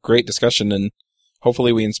was a great discussion, and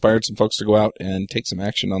hopefully we inspired some folks to go out and take some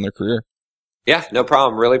action on their career. Yeah, no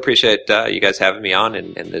problem. Really appreciate you guys having me on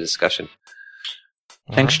and the discussion.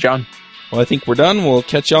 Thanks, John. Well, I think we're done. We'll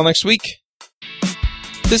catch y'all next week.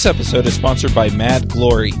 This episode is sponsored by Mad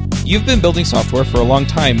Glory. You've been building software for a long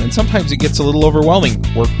time, and sometimes it gets a little overwhelming.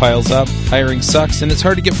 Work piles up, hiring sucks, and it's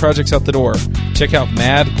hard to get projects out the door. Check out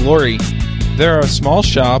Mad Glory. They're a small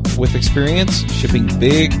shop with experience shipping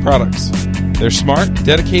big products. They're smart,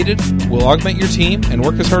 dedicated, will augment your team, and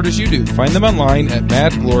work as hard as you do. Find them online at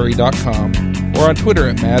madglory.com or on Twitter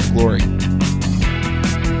at madglory.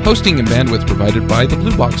 Hosting and bandwidth provided by the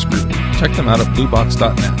Blue Box Group. Check them out at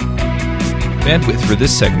bluebox.net. Bandwidth for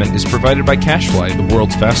this segment is provided by CacheFly, the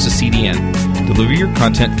world's fastest CDN. Deliver your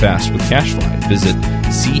content fast with CacheFly. Visit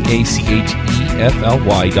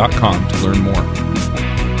CacheFly.com to learn more.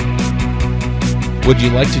 Would you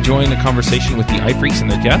like to join a conversation with the iPhreaks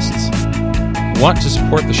and their guests? Want to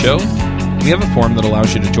support the show? We have a form that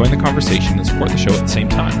allows you to join the conversation and support the show at the same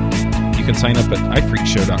time. You can sign up at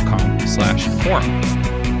iPhreakshow.com/forum.